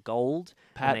huge amount of gold.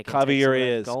 and they Pat, can cover take your some of that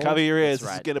ears. gold. Cover your ears. That's This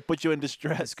is right. going to put you in It's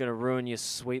distress. going to ruin your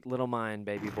sweet little mind,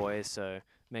 baby boy. So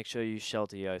make sure you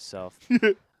shelter yourself.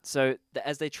 So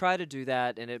as they try to do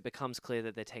that, and it becomes clear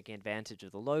that they're taking advantage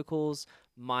of the locals,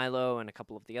 Milo and a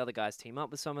couple of the other guys team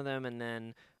up with some of them, and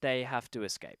then they have to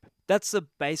escape. That's the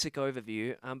basic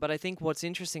overview. But I think what's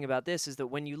interesting about this is that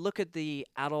when you look at the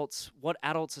adults, what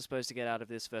adults are supposed to get out of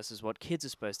this versus what kids are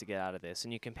supposed to get out of this,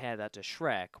 and you compare that to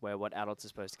Shrek, where what adults are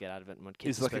supposed to get out of it and what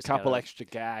kids It's are like a supposed to get out couple of it. extra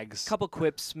gags. Couple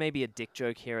quips, maybe a dick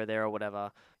joke here or there or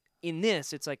whatever. In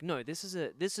this, it's like, no, this is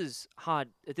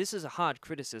a hard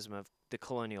criticism of the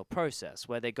colonial process,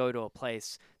 where they go to a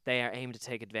place, they are aimed to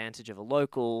take advantage of a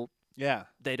local. Yeah.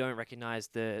 They don't recognize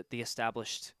the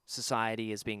established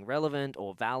society as being relevant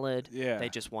or valid. Yeah. They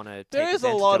just want to take There is a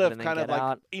advantage lot of it of and then kind of get like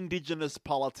out. indigenous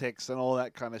politics and all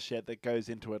that kind of shit that goes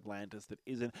into Atlantis that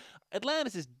isn't.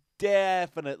 Atlantis is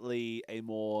definitely a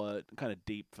more kind of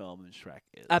deep film than Shrek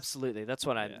is. Absolutely, that's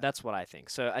what Yeah. that's what I think.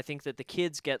 So I think that the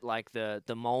kids get like the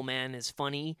mole man is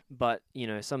funny, but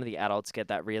some of the adults get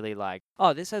that really like,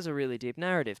 oh, this has a really deep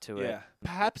narrative to it. Yeah.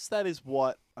 Perhaps that is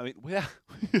what I mean. Without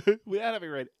without having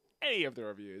read any of the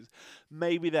reviews,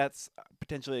 maybe that's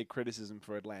potentially a criticism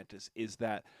for Atlantis. Is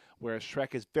that whereas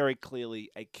Shrek is very clearly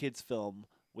a kids' film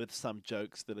with some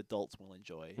jokes that adults will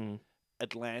enjoy, Mm.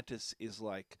 Atlantis is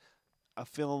like a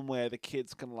film where the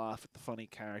kids can laugh at the funny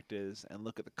characters and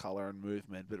look at the color and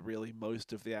movement, but really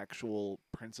most of the actual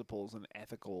principles and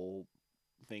ethical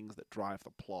things that drive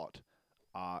the plot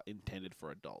are intended for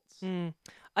adults.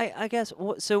 I guess.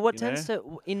 So what You tends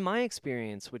to, in my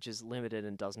experience, which is limited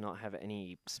and does not have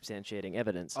any substantiating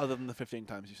evidence. Other than the 15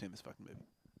 times you've seen this fucking movie.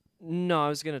 No, I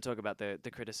was going to talk about the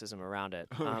criticism around it.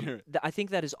 I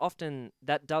think that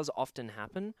does often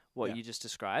happen, what Yeah. you just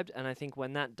described, and I think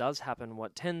when that does happen,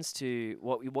 what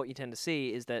you tend to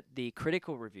see is that the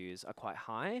critical reviews are quite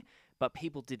high, but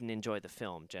people didn't enjoy the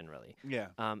film generally. Yeah.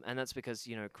 And that's because,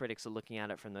 critics are looking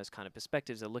at it from those kind of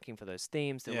perspectives. They're looking for those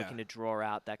themes. They're Yeah. looking to draw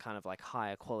out that kind of like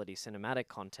higher quality cinematic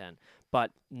content.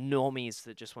 But normies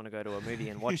that just want to go to a movie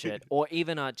and watch it, or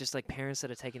even just like parents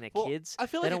that are taking their Well, kids, I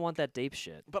feel they like don't want that deep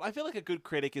shit. But I feel like a good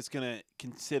critic is going to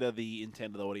consider the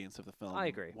intent of the audience of the film. I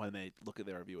agree. When they look at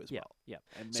their review as Yeah, well. yeah.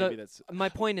 And So, maybe that's... My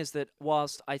point is that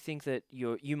whilst I think that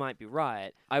you might be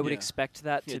right, I would Yeah. expect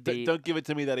that Yeah, to be. don't give it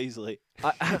to me that easily.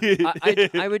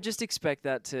 I would just expect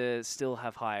that to still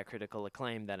have higher critical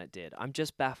acclaim than it did. I'm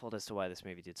just baffled as to why this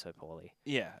movie did so poorly.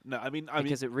 Yeah. No, I mean...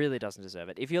 Because it really doesn't deserve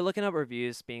it. If you're looking up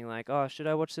reviews being like, oh, should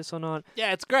I watch this or not?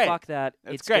 yeah, it's great. Fuck that.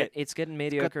 It's great. It's getting Got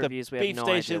mediocre the reviews. We have Beef no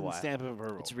Station idea why. stamp of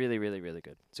approval. It's really, really, really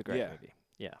good. It's a great Yeah. movie.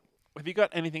 Yeah. Have you got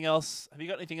anything else? Have you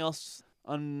got anything else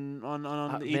on either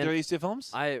man, of these two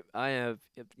films? I have.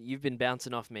 You've been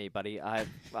bouncing off me, buddy. I've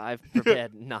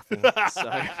prepared nothing. So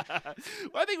Well,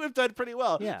 I think we've done pretty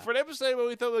well. Yeah. For an episode where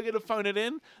we thought we were going to phone it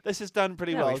in, this has done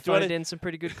pretty yeah, well. we Do you wanna- phoned in some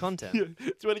pretty good content. do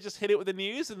you want to just hit it with the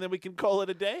news and then we can call it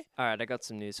a day? All right, I got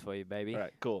some news for you, baby. All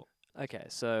right, cool. Okay,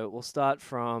 so we'll start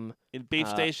from In Beef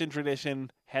Uh, Station tradition,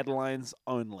 headlines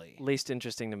only. least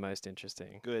interesting to most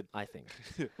interesting. Good. I think.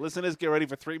 Listeners, get ready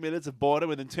for 3 minutes of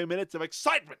boredom and then 2 minutes of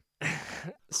excitement.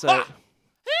 So Ah!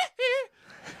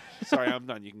 Sorry, I'm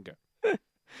done. You can go.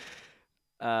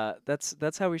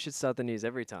 that's how we should start the news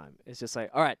every time. It's just like,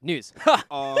 all right, news.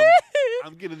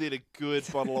 I'm gonna need a good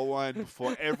bottle of wine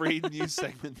before every news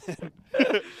segment. Then.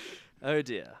 Oh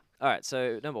dear. All right,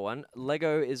 so number one,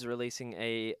 Lego is releasing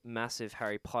a massive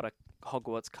Harry Potter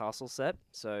Hogwarts castle set.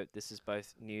 So this is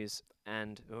both news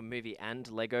and movie and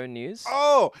Lego news.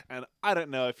 Oh, and I don't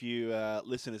know if you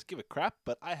listeners give a crap,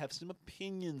 but I have some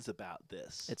opinions about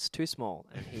this. It's too small,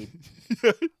 and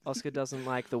Oscar doesn't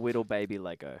like the Whittle Baby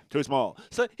Lego. too small.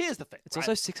 So here's the thing. It's right?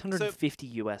 also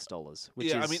 $650, which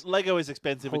yeah, is I mean, Lego is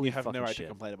expensive, and holy you have no fucking right shit. to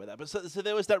complain about that. But so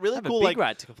there was that really I have cool a big like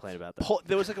right to complain about that.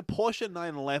 there was like a Porsche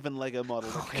 911 Lego model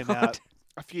that came God. out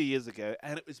a few years ago,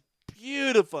 and it was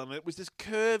beautiful. And it was this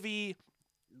curvy,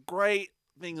 great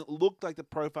thing that looked like the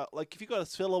profile. Like if you got a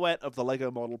silhouette of the Lego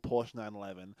model Porsche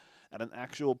 911 and an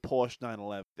actual Porsche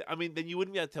 911, I mean, then you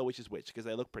wouldn't be able to tell which is which because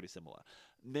they look pretty similar.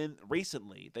 And then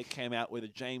recently they came out with a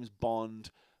James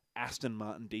Bond Aston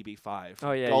Martin DB5.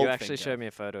 Oh yeah, you actually Goldfinger. showed me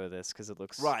a photo of this because it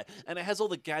looks Right, and it has all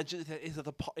the gadgets.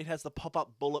 It has the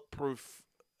pop-up bulletproof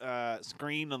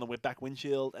screen on the back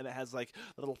windshield, and it has like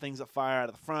the little things that fire out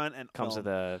of the front. And comes well, with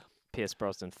a Pierce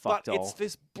Brosnan but fuck doll. it's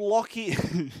this blocky,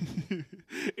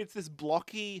 it's this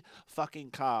blocky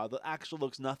fucking car that actually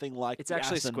looks nothing like. It's the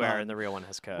actually Aston square, Martin, and the real one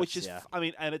has curves. which is, yeah. I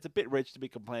mean, and it's a bit rich to be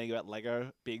complaining about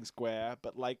Lego being square,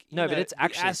 but like you No, but know, it's the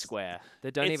actually square.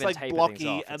 They don't it's even like taper blocky, things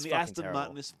off. and It's the fucking Aston terrible.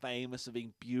 Martin is famous for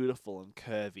being beautiful and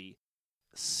curvy.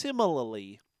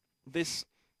 Similarly, this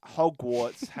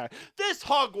Hogwarts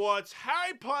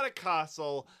Harry Potter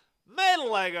castle made of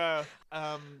Lego.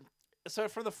 So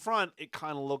from the front, it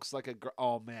kind of looks like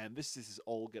oh man, this is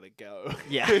all gonna go.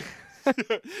 Yeah.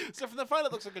 So from the front,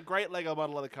 it looks like a great Lego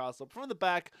model of the castle. From the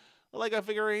back, the Lego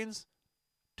figurines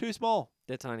too small,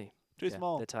 They're tiny. too Yeah,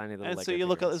 small. They're tiny little And Lego so you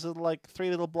look at figurines. this like 3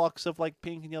 little blocks of like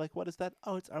pink, and you're like, "What is that?"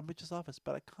 Oh, it's Umbridge's office,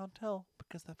 but I can't tell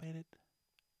because they made it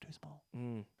too small.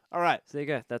 Mm. All right, So there you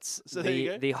go. That's So there you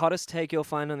go. the hottest take you'll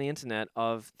find on the internet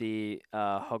of the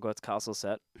Hogwarts castle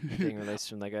set being released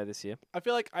from Lego this year. I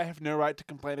feel like I have no right to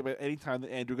complain about any time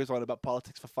that Andrew goes on about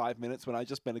politics for 5 minutes when I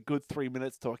just spent a good 3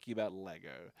 minutes talking about Lego.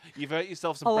 You've earned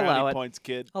yourself some I'll allow brownie it. points,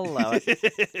 kid. I'll allow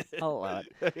it. I'll allow it.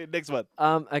 Okay, next one.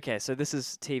 Okay, so this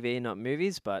is TV, not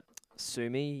movies, but sue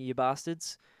me, you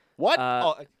bastards. What?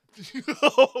 Uh,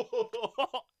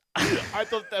 I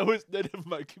thought that was... No, never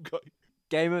mind, keep going.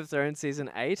 Game of Thrones season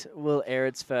 8 will air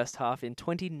its first half in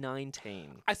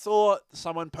 2019. I saw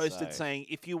someone posted So- saying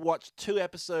if you watch 2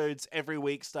 episodes every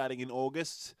week starting in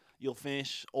August, you'll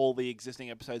finish all the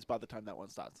existing episodes by the time that one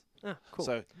starts. Ah, cool.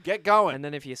 So get going. And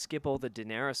then if you skip all the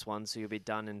Daenerys ones, so you'll be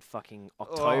done in fucking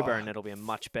October, and it'll be a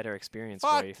much better experience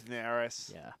Fuck for you.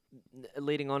 Daenerys. Yeah.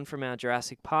 Leading on from our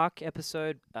Jurassic Park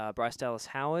episode, Bryce Dallas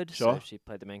Howard. Sure. So she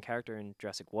played the main character in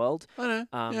Jurassic World. I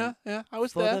know. Yeah. I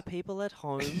was For there. the people at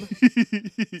home,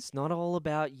 it's not all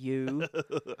about you.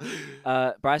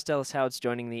 Bryce Dallas Howard's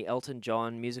joining the Elton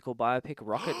John musical biopic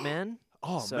Rocket Man.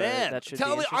 Oh So man! that should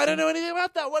Tell be me, I don't interesting. know anything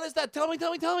about that. What is that? Tell me.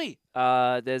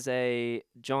 There's a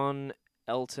John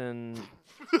Elton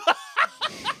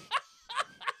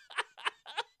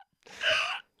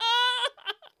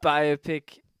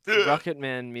biopic Rocket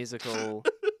Man musical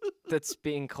that's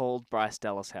being called Bryce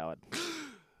Dallas Howard.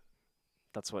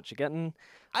 That's what you're getting.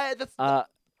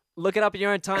 Look it up in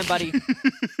your own time, buddy.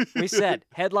 We said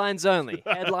headlines only.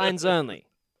 Headlines only.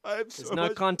 There's no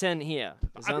content here.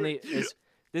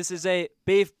 This is a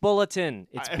beef bulletin.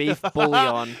 It's beef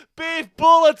bouillon. Beef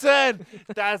bulletin.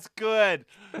 That's good.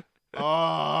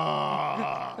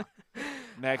 Oh.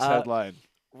 Next headline.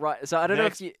 Right. So I don't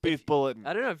Next know if you beef bulletin.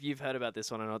 I don't know if you've heard about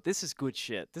this one or not. This is good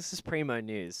shit. This is primo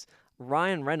news.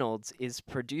 Ryan Reynolds is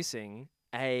producing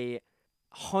a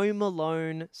Home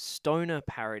Alone stoner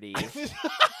parody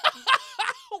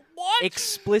What?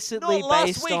 explicitly Not last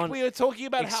based week on we were talking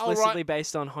about how explicitly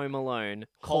based on Home Alone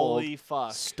called Holy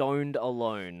fuck. Stoned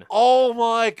Alone. Oh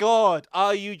my god.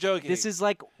 Are you joking? This is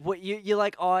like what you're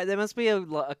like. Oh, there must be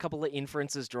a couple of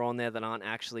inferences drawn there that aren't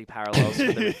actually parallels. For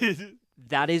the,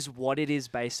 that is what it is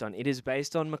based on. It is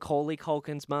based on Macaulay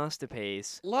Culkin's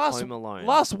masterpiece, Home Alone.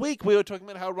 Last week we were talking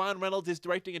about how Ryan Reynolds is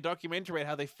directing a documentary on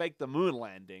how they faked the moon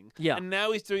landing. Yeah. And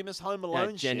now he's doing this Home Alone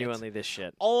shit. Genuinely this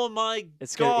shit. Oh my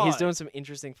It's god. good. He's doing some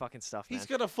interesting fucking stuff, man. He's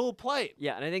got a full plate.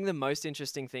 Yeah, and I think the most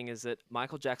interesting thing is that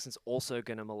Michael Jackson's also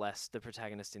going to molest the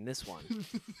protagonist in this one.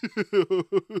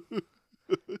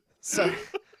 So,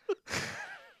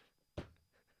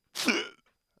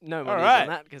 no more news right. on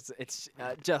that because it's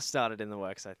just started in the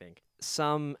works, I think.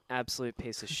 Some absolute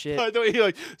piece of shit. I thought you were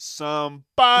like,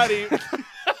 somebody.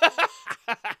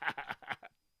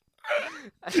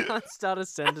 I can't start a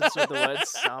sentence with the word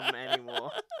some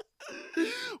anymore.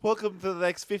 Welcome to the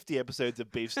next 50 episodes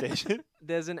of Beef Station.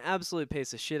 There's an absolute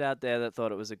piece of shit out there that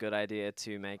thought it was a good idea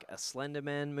to make a Slender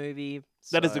Man movie.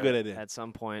 That is a So good idea. At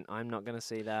some point, I'm not going to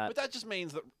see that. But that just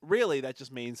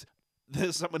means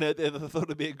there's someone out there that thought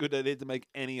it'd be a good idea to make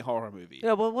any horror movie.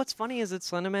 Yeah, well, what's funny is that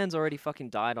Slender Man's already fucking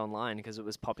died online because it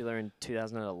was popular in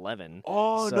 2011.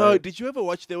 Oh So- no! Did you ever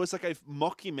watch? There was like a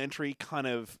mockumentary kind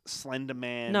of Slender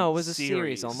Man. No, it was a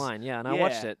series online, yeah, and I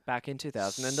watched Yeah. it back in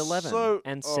 2011. So-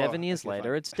 and oh, 7 years okay, later,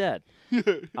 fine. it's dead.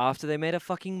 After they made a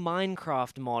fucking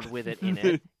Minecraft mod with it in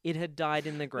it, it had died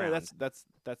in the No, ground.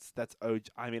 that's OG.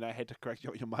 I mean, I had to correct you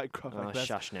on your Minecraft. Oh, Like, that's,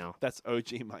 shush now. that's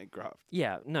OG Minecraft.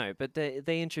 Yeah, no, but they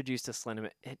introduced a Slender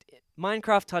Man.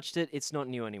 Minecraft touched it. It's not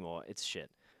new anymore. It's shit.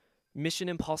 Mission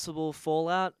Impossible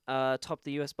Fallout topped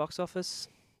the US box office.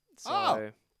 So,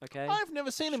 Oh. okay. I've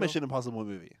never seen a Sure. Mission Impossible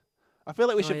movie. I feel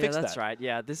like we should yeah, fix that's that. right.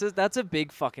 Yeah, that's a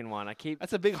big fucking one. I keep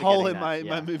That's a big hole in forgetting my that,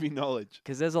 yeah. movie knowledge.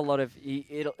 because there's a lot of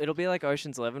it'll be like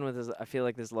Ocean's 11 where I feel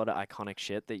like there's a lot of iconic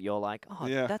shit that you're like, oh,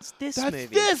 Yeah. that's this That's movie.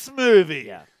 this movie.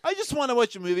 Yeah. I just want to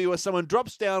watch a movie where someone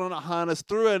drops down on a harness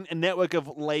through a network of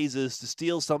lasers to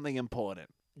steal something important.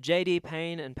 J.D.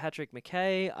 Payne and Patrick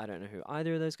McKay. I don't know who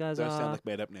either of those guys Those are. sound like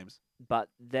made up names. But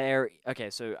okay,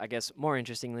 so I guess more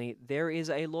interestingly, there is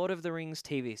a Lord of the Rings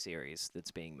TV series that's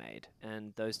being made,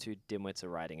 and those two dimwits are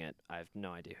writing it. I have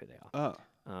no idea who they are.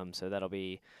 Oh. So that'll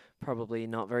be probably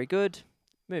not very good.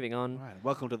 Moving on. All right.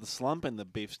 Welcome to the slump in the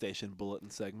Beef Station Bulletin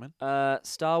segment.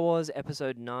 Star Wars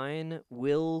Episode 9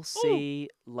 will see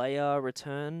Leia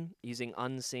return using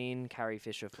unseen Carrie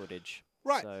Fisher footage.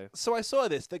 Right. So So I saw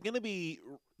this. They're gonna we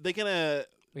haven't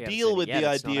deal seen with it yet,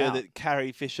 the it's not idea out. that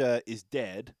Carrie Fisher is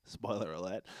dead. Spoiler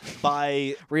alert.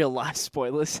 By Real life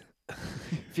spoilers.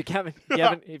 If you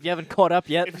haven't caught up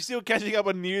yet, if you're still catching up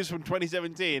on news from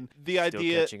 2017, the still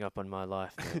idea catching up on my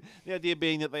life. the idea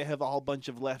being that they have a whole bunch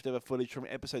of leftover footage from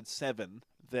Episode 7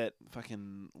 that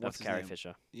fucking what's Of his Carrie name?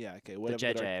 Fisher. Yeah. Okay. The Whatever.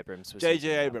 J.J. Abrams was J.J.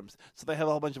 thinking about. Abrams. So they have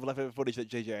a whole bunch of leftover footage that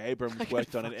J.J. Abrams I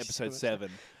worked can on in fuck so Episode much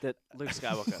 7. That Luke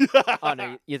Skywalker. Oh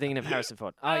no, you're thinking of Harrison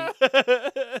Ford.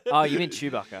 Oh, you mean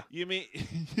Chewbacca? You mean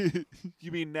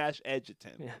you mean Nash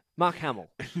Edgerton? Yeah. Mark Hamill.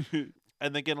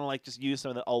 And they're gonna like just use some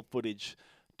of the old footage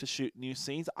to shoot new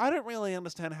scenes. I don't really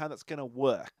understand how that's gonna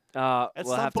work. At At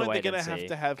we'll some have point, to wait they're gonna and have see,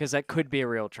 to have. because that could be a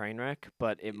real train wreck,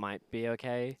 but it might be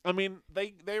okay. I mean,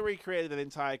 they recreated an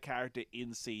entire character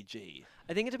in CG.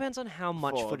 I think it depends on how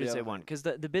much For the footage they other want, because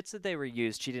the bits that they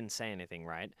reused, she didn't say anything,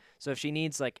 right? So if she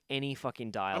needs like any fucking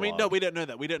I dialogue, mean, no, we don't know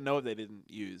that. We don't know if they didn't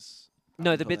use.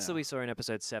 No, the until bits now. that we saw in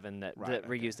episode 7 that Right,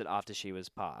 reused it after she was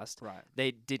passed, Right.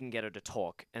 they didn't get her to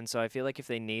talk. And so I feel like if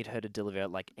they need her to deliver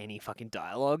like any fucking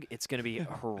dialogue, it's going to be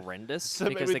horrendous So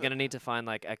because maybe they're going to need to find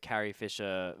like a Carrie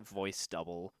Fisher voice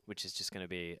double, which is just going to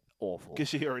be awful. Because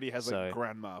she already has So- a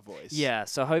grandma voice. Yeah,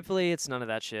 so hopefully it's none of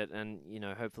that shit, and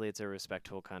hopefully it's a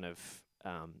respectful kind of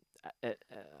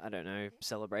I don't know,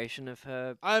 celebration of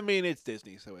her. I mean, it's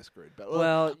Disney, so we're screwed. But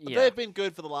Well, yeah. they've been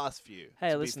good for the last few. Hey,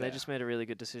 to be listen, they fair. just made a really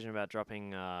good decision about dropping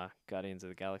Guardians of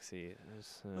the Galaxy.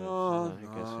 So, Oh, I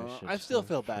guess we no. should, I still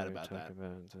feel bad probably about talk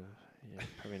that. yeah,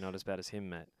 probably not as bad as him,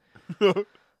 mate. Next And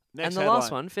the headline.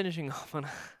 last one, finishing off on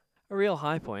a real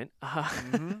high point.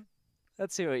 Mhm.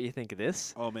 Let's see what you think of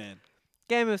this. Oh man.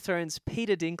 Game of Thrones'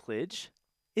 Peter Dinklage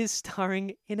is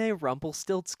starring in a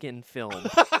Rumpelstiltskin film.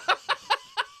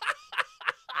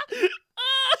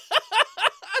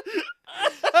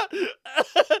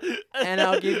 And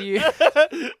I'll give you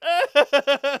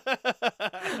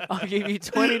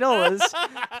 $20.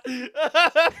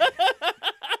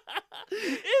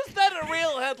 Is that a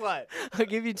real headline? I'll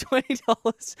give you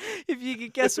 $20 if you can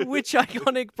guess which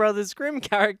iconic Brothers Grimm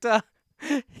character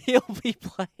he'll be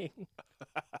playing.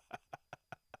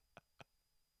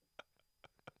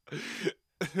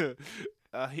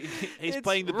 He's It's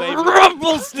playing the baby.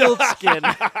 Rumpelstiltskin.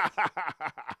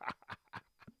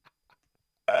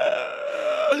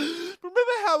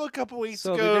 Remember how a couple weeks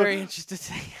So I'll ago? be very interested to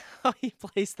see how he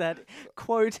plays that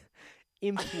quote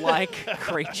imp-like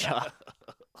creature.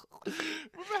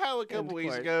 Remember how a couple End weeks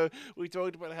quote. ago we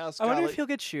talked about how I wonder if Scarlett. he'll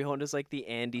get shoehorned as like the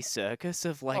Andy Serkis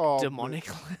of like Oh, demonic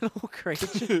little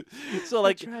creature so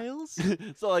like, portrayals.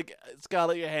 so like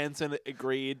Scarlett Johansson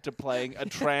agreed to playing a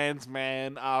trans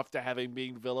man after having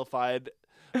been vilified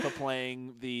for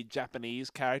playing the Japanese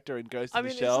character in Ghost I in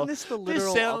mean, the Shell. isn't this the This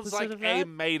literal sounds opposite like of a that?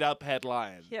 made-up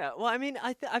headline. Yeah, well, I mean,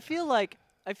 I feel like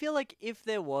if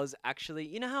there was actually,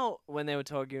 you know how when they were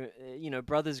talking,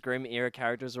 Brothers Grimm era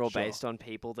characters are all Sure. based on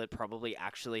people that probably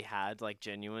actually had like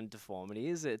genuine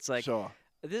deformities. It's like Sure.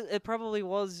 it probably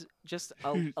was just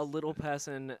a little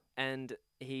person, and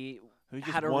he Who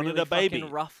just had a wanted really a baby?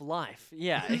 fucking rough life.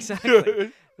 Yeah,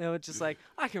 exactly. They were just like,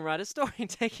 I can write a story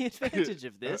taking advantage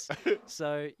of this.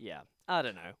 So yeah, I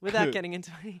don't know. Without getting into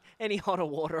any hotter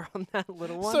water on that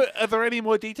little one. So, are there any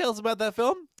more details about that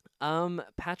film?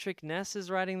 Patrick Ness is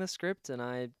writing the script, and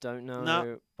I don't know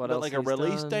No, what But else. like a he's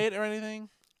release done. date or anything?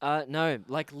 No,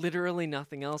 like literally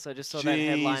nothing else. I just saw that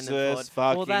headline and Jesus thought,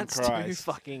 fucking well, that's too Christ.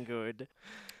 fucking good.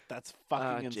 That's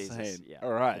fucking Jesus, insane. yeah,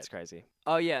 All right. It's crazy.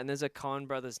 Oh yeah, and there's a Coen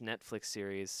Brothers Netflix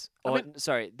series. I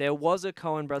Sorry, there was a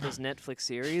Coen Brothers Netflix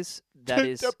series that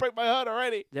is. Don't break my heart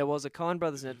already. There was a Coen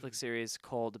Brothers Netflix series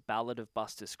called Ballad of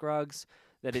Buster Scruggs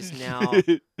that is now.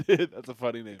 That's a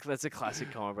funny name. That's a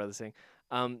classic Coen Brothers thing.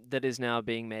 That is now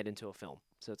being made into a film.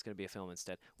 So it's going to be a film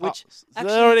instead. Which so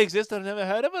actually- that already exists. I've never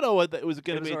heard of it, or was it it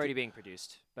going to was be? already being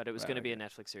produced, but it was Right, going to be a okay.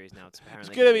 Netflix series now. It's apparently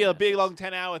It's going to be on a big, Netflix. long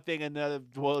 10-hour thing, and another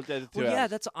 12 to 2 Well, hours. yeah,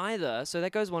 that's either. So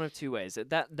that goes one of two ways.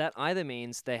 That either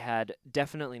means they had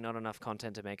definitely not enough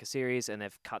content to make a series, and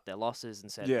they've cut their losses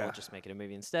and said, Yeah. "We'll just make it a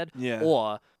movie instead." Yeah.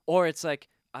 Or it's like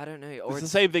I don't know. Or It's the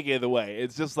it's same thing either way.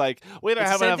 It's just like we don't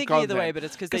it's have the same enough thing content. either way, but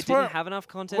it's because they 'Cause didn't we're- have enough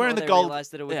content, we're or in the they gold-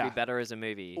 realized that it would yeah. be better as a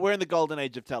movie. We're in the golden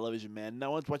age of television, man.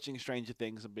 No one's watching Stranger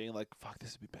Things and being like, "Fuck,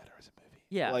 this would be better as a movie."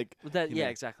 Yeah, like well, that. you Yeah, know.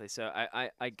 exactly. So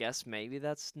I guess maybe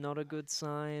that's not a good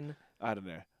sign. I don't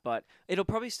know. But it'll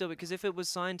probably still be, because if it was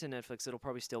signed to Netflix, it'll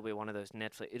probably still be one of those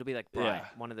Netflix. It'll be like Bright, Yeah.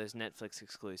 one of those Netflix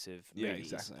exclusive Yeah,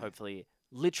 movies. exactly. Hopefully,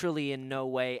 literally in no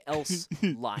way else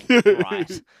like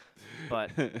Bright.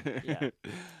 But yeah,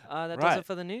 that does Right. it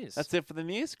for the news. That's it for the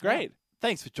news. Yeah. Great.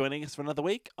 Thanks for joining us for another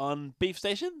week on Beef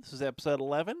Station. This was episode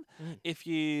 11. Mm. If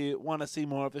you want to see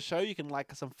more of the show, you can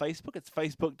like us on Facebook. It's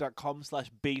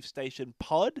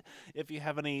facebook.com/beefstationpod. If you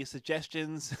have any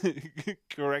suggestions,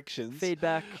 corrections,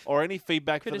 Feedback, or any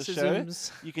feedback for the show,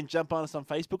 criticisms. you can jump on us on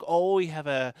Facebook, or we have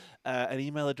an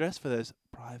email address for those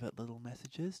private little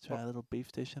messages to our little Beef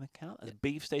Station account. It's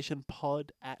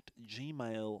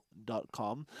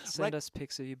beefstationpod@gmail.com. Send Like- us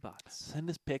pics of your butts. Send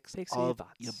us pics Pics of your of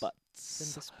butts. your butts.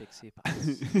 Send us pics of your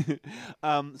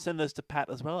butts. Send those to Pat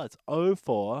as well. It's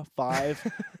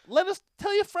 045. Let us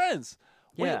tell your friends.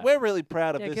 Yeah. We're really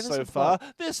proud of Yeah, this give us so some far.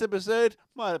 This episode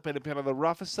might have been a bit on the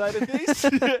rougher side of things,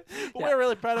 but we're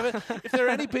really proud of it. If there are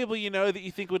any people you know that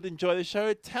you think would enjoy the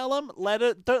show, tell them.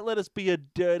 Don't let us be a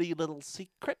dirty little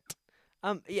secret.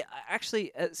 Yeah,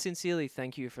 actually, sincerely,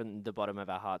 thank you from the bottom of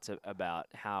our hearts about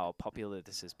how popular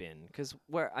this has been. Because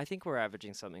I think we're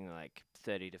averaging something like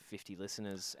 30 to 50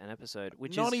 listeners an episode,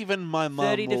 which Not is even my mum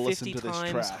 30 will to listen 50 to this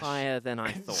times trash. higher than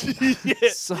I thought. Yeah,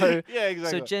 So, yeah,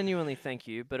 exactly. so genuinely, thank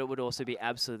you. But it would also be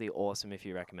absolutely awesome if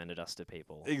you recommended us to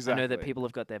people. I know Exactly. that people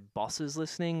have got their bosses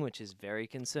listening, which is very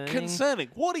concerning. Concerning.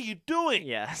 What are you doing?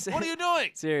 Yeah. What are you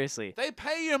doing? Seriously. They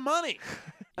pay your money.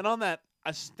 And on that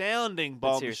astounding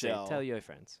But seriously, bombshell. tell your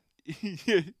friends.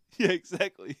 yeah,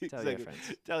 exactly. Tell your exactly.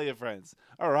 friends. Tell your friends.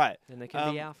 All right. Then they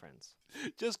can be our friends.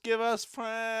 Just give us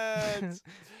friends.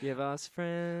 Give us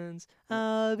friends.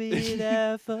 I'll be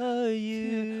there for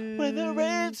you. When the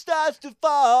rain starts to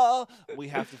fall. We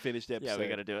have to finish the episode. Yeah, we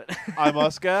got to do it. I'm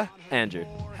Oscar. Andrew.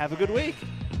 Have a good week.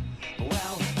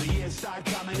 Well, the years start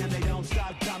coming and they don't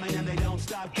stop coming and they don't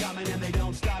stop coming and they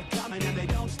don't stop coming and they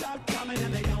don't stop coming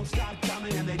and they don't stop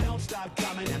coming and they don't stop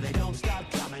coming and they don't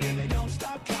stop coming and they don't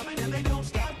stop coming and they don't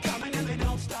stop coming and they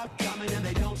don't stop coming and they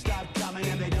don't stop coming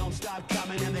and they don't stop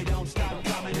coming and they don't stop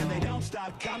coming and they don't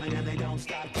stop coming and they don't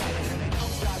stop coming and they